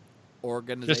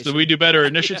organization. Just the We Do Better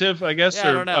initiative, I guess? Yeah,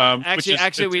 I don't know.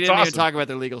 Actually, we didn't even awesome. talk about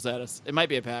their legal status. It might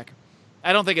be a PAC.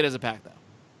 I don't think it is a PAC, though.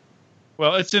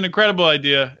 Well, it's an incredible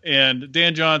idea, and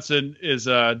Dan Johnson is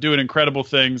doing incredible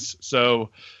things. So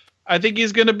I think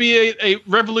he's going to be a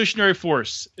revolutionary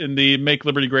force in the Make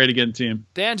Liberty Great Again team.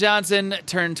 Dan Johnson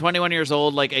turned 21 years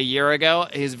old like a year ago.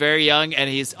 He's very young, and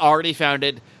he's already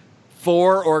founded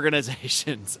 4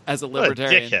 organizations as a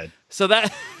libertarian. What a dickhead. So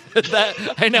that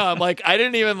I know. I'm like, I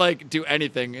didn't even do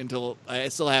anything until I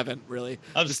still haven't really.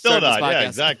 I'm just still started not.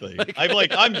 this Yeah, podcast.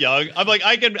 exactly. I'm young. I'm like,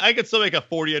 I can still make a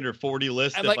 40 under 40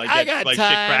 list I'm if like, I I get got my shit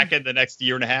time. cracking the next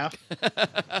year and a half.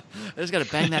 I just got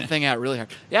to bang that thing out really hard.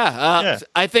 Yeah,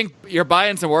 I think you're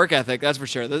buying some work ethic. That's for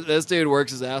sure. This dude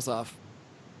works his ass off.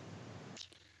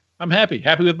 I'm happy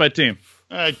with my team.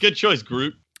 All right, good choice,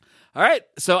 Groot. All right,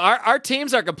 so our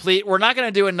teams are complete. We're not going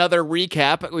to do another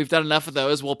recap. We've done enough of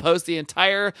those. We'll post the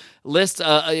entire list,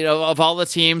 of all the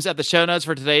teams at the show notes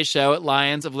for today's show at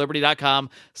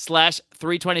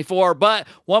lionsofliberty.com/324. But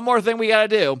one more thing we got to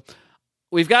do.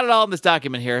 We've got it all in this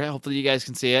document here. Hopefully you guys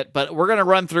can see it. But we're going to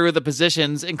run through the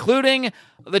positions, including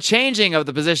the changing of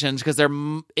the positions, because there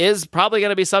is probably going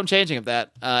to be some changing of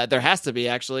that. There has to be,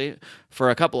 actually,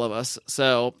 for a couple of us.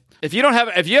 So if you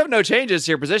have no changes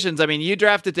to your positions, I mean, you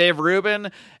drafted Dave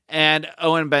Rubin and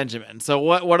Owen Benjamin. So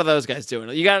what are those guys doing?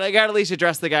 You got to at least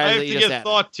address the guys that you just had.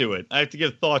 I have to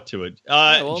give thought to it.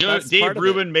 That's Dave part of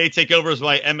Rubin may take over as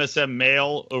my MSM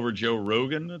male over Joe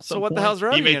Rogan at some what point. the hell's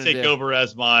Rogan He may gonna take do? over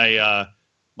as my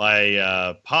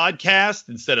podcast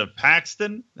instead of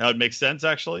Paxton. That would make sense,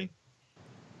 actually.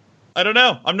 I don't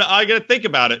know. I got to think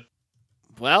about it.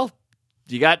 Well,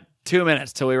 you got 2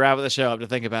 minutes till we wrap up the show up to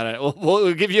think about it.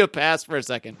 We'll give you a pass for a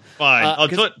second. Fine.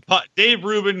 Dave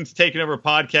Rubin's taking over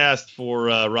podcast for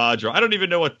Roger. I don't even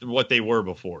know what they were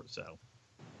before. So.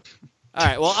 All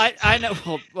right. Well, I know.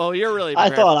 Well, you're really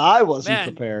prepared. I thought I wasn't Man,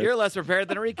 prepared. You're less prepared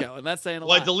than Rico, and that's saying a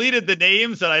Well, I lot. deleted the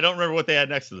names and I don't remember what they had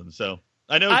next to them. So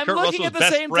I know I'm Kurt looking Russell's at the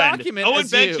best same friend. document Owen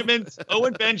as you.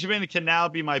 Owen Benjamin can now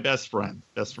be my best friend.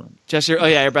 Just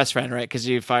your best friend, right? Because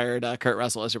you fired Kurt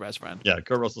Russell as your best friend. Yeah,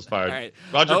 Kurt Russell's fired.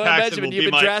 Will be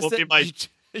my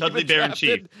Cuddly Bear in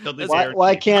Chief.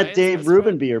 Why can't Dave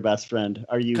Rubin be your best friend?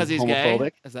 Are you homophobic?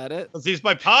 Gay? Is that it? Because he's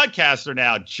my podcaster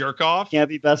now, jerk off. Can't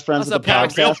be best friends with the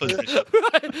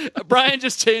podcaster. Brian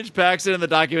just changed Paxton in the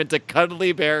document to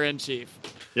Cuddly Bear in Chief.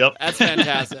 Yep. That's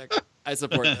fantastic. I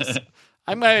support this.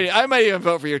 I might even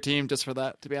vote for your team just for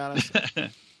that, to be honest. All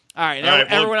right,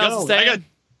 everyone else is staying.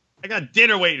 I got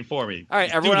dinner waiting for me. All right,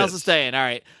 everyone else is staying. All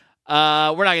right.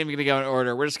 We're not even going to go in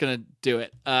order. We're just going to do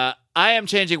it. I am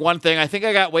changing one thing. I think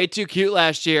I got way too cute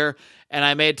last year, and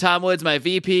I made Tom Woods my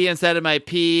VP instead of my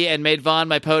P, and made Vaughn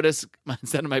my POTUS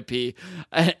instead of my P.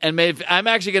 I'm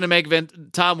actually going to make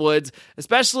Tom Woods,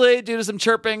 especially due to some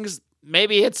chirpings.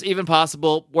 Maybe it's even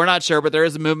possible. We're not sure, but there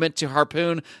is a movement to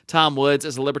harpoon Tom Woods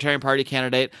as a Libertarian Party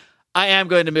candidate. I am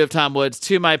going to move Tom Woods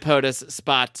to my POTUS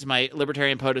spot, to my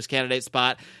Libertarian POTUS candidate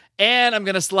spot. And I'm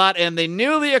going to slot in the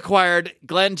newly acquired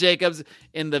Glenn Jacobs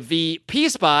in the VP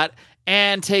spot,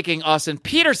 and taking Austin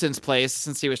Peterson's place,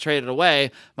 since he was traded away,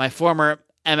 my former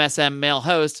MSM male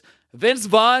host, Vince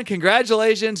Vaughn.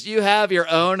 Congratulations. You have your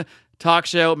own talk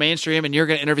show, mainstream, and you're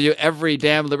going to interview every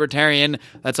damn libertarian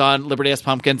that's on Liberty S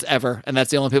Pumpkins ever. And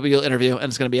that's the only people you'll interview. And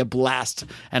it's going to be a blast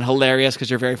and hilarious because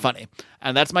you're very funny.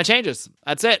 And that's my changes.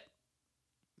 That's it.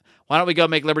 Why don't we go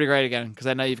make Liberty great again? Because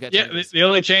I know you've got changes. The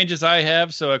only changes I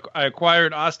have, so I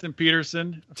acquired Austin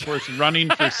Peterson, of course, running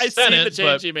for I Senate. see the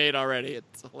change you made already.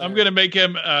 It's hilarious. I'm going to make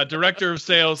him director of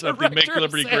sales of the Make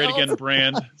Liberty Great Again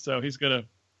brand. So he's gonna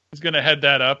head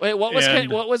that up. Wait, what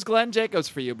was Glenn Jacobs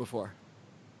for you before?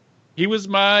 He was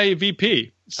my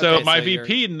VP. So my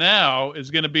VP now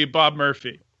is going to be Bob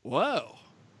Murphy. Whoa,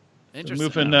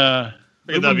 interesting.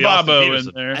 Moving Bobo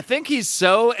in there. I think he's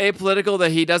so apolitical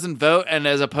that he doesn't vote and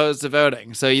is opposed to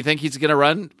voting. So you think he's going to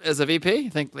run as a VP?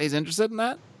 You think he's interested in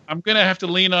that? I'm going to have to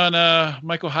lean on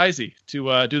Michael Heisey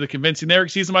to do the convincing there,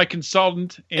 because he's my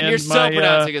consultant. And you're so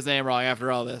pronouncing his name wrong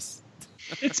after all this.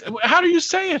 How do you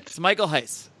say it? It's Michael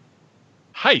Heiss.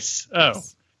 Heiss. Oh.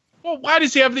 Heiss. Well, why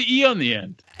does he have the E on the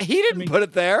end? He didn't put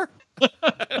it there.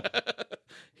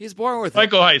 He's born with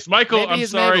Michael Heiss. Michael, Maybe I'm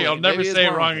sorry. Maybelline. I'll never Maybe say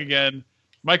it wrong again.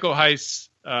 Michael Heiss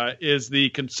is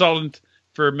the consultant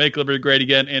for Make Liberty Great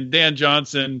Again, and Dan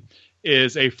Johnson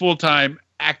is a full-time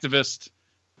activist,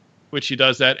 which he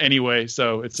does that anyway.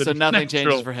 So nothing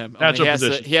changes for him.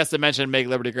 He has to mention Make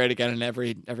Liberty Great Again in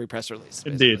every press release.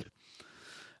 Basically. Indeed.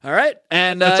 All right,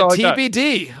 and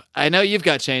TBD. I know you've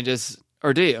got changes,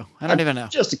 or do you? I don't even know.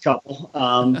 Just a couple.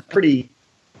 Pretty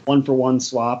one-for-one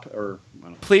swap.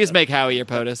 Please make Howie your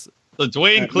POTUS. So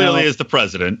Dwayne clearly is the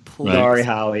president. Right? Sorry,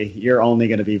 Howie. You're only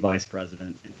going to be vice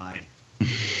president in my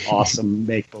awesome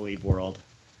make-believe world.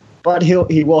 But he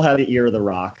will have the ear of the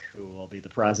Rock, who will be the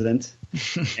president.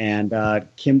 And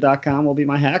Kim.com will be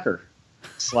my hacker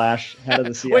 / head of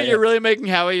the CIA. Wait, you're really making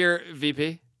Howie your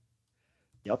VP?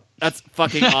 Yep. That's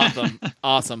fucking awesome.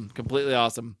 Awesome. Completely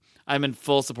awesome. I'm in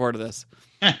full support of this.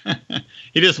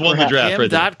 He just won the draft.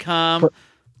 Kim.com.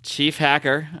 Chief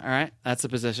hacker. All right. That's a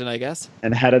position, I guess.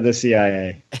 And head of the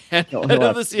CIA. Head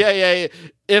of the CIA,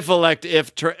 if The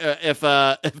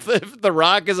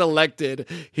Rock is elected,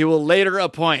 he will later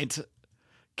appoint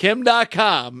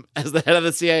Kim.com as the head of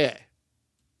the CIA.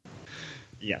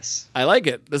 Yes. I like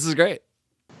it. This is great.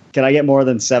 Can I get more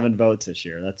than 7 votes this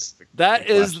year? That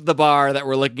is the bar that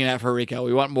we're looking at for Rico.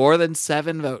 We want more than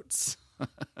 7 votes.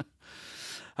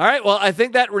 All right, well, I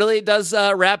think that really does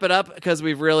wrap it up, because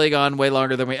we've really gone way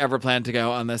longer than we ever planned to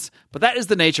go on this. But that is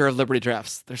the nature of Liberty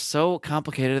Drafts. They're so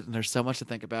complicated, and there's so much to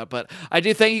think about. But I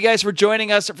do thank you guys for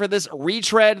joining us for this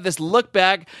retread, this look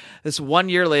back, this 1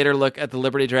 year later look at the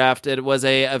Liberty Draft. It was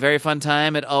a very fun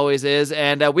time. It always is.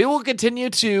 And we will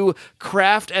continue to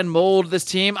craft and mold this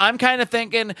team. I'm kind of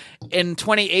thinking in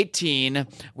 2018,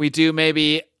 we do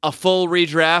maybe a full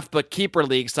redraft, but keeper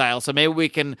league style. So maybe we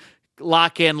can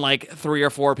lock in like 3 or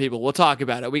 4 people. We'll talk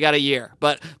about it. We got a year,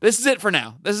 but this is it for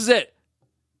now. This is it.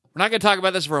 We're not going to talk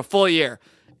about this for a full year.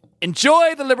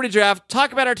 Enjoy the Liberty Draft.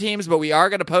 Talk about our teams, but we are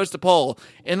going to post a poll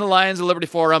in the Lions of Liberty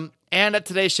forum and at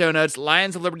today's show notes,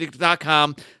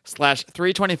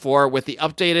 lionsofliberty.com/324 with the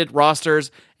updated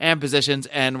rosters and positions.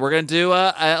 And we're going to do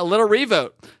a little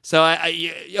revote. So,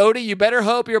 Odie, you better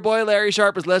hope your boy Larry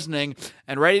Sharp is listening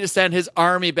and ready to send his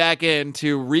army back in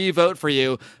to revote for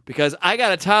you, because I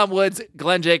got a Tom Woods,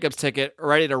 Glenn Jacobs ticket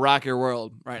ready to rock your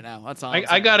world right now. That's all.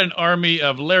 I got an army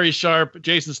of Larry Sharp,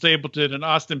 Jason Stapleton, and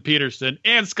Austin Peterson,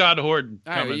 and Scott Horton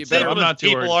coming.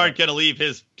 People aren't going to leave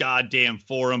his goddamn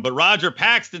forum, but Roger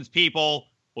Paxton's people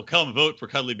will come vote for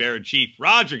Cuddly Bear in Chief.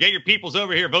 Roger, get your peoples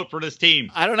over here. Vote for this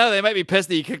team. I don't know. They might be pissed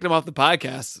that you kicked him off the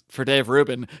podcast for Dave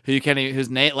Rubin, who you can't even, whose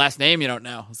last name you don't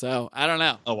know. So I don't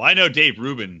know. Oh, I know Dave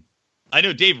Rubin. I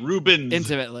know Dave Rubin's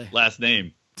intimately last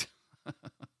name.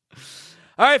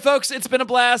 All right, folks, it's been a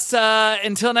blast.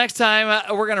 Until next time,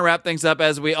 we're going to wrap things up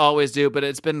as we always do, but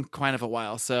it's been kind of a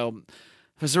while. So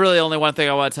there's really only one thing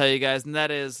I want to tell you guys, and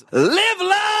that is live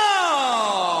long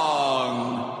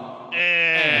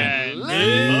and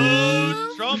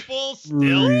live. Trump will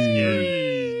still